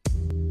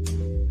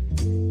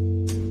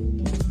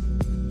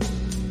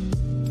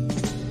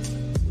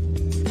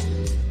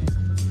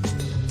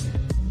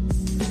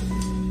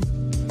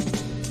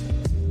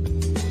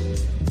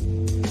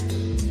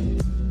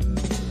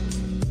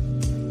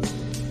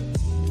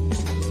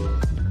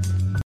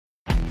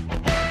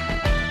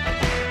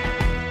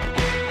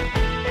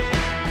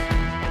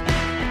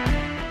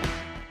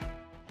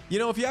 You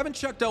know, if you haven't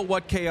checked out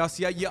What Chaos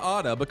yet, you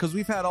oughta, because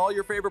we've had all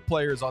your favorite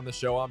players on the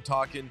show. I'm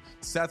talking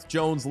Seth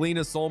Jones, Lena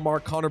Solmar,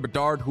 Connor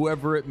Bedard,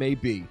 whoever it may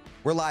be.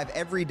 We're live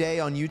every day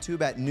on YouTube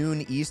at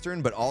noon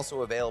Eastern, but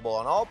also available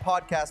on all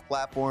podcast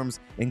platforms,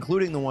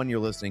 including the one you're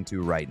listening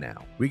to right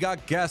now. We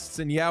got guests,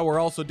 and yeah, we're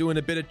also doing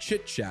a bit of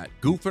chit-chat,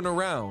 goofing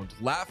around,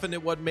 laughing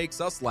at what makes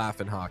us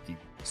laugh in hockey.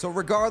 So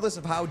regardless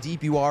of how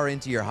deep you are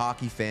into your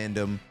hockey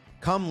fandom,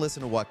 come listen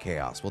to What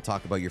Chaos. We'll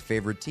talk about your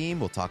favorite team,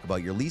 we'll talk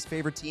about your least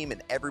favorite team,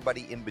 and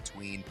everybody in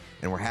between,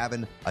 and we're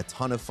having a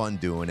ton of fun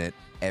doing it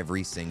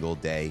every single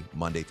day,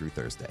 Monday through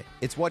Thursday.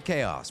 It's What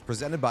Chaos,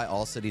 presented by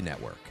All City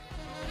Network.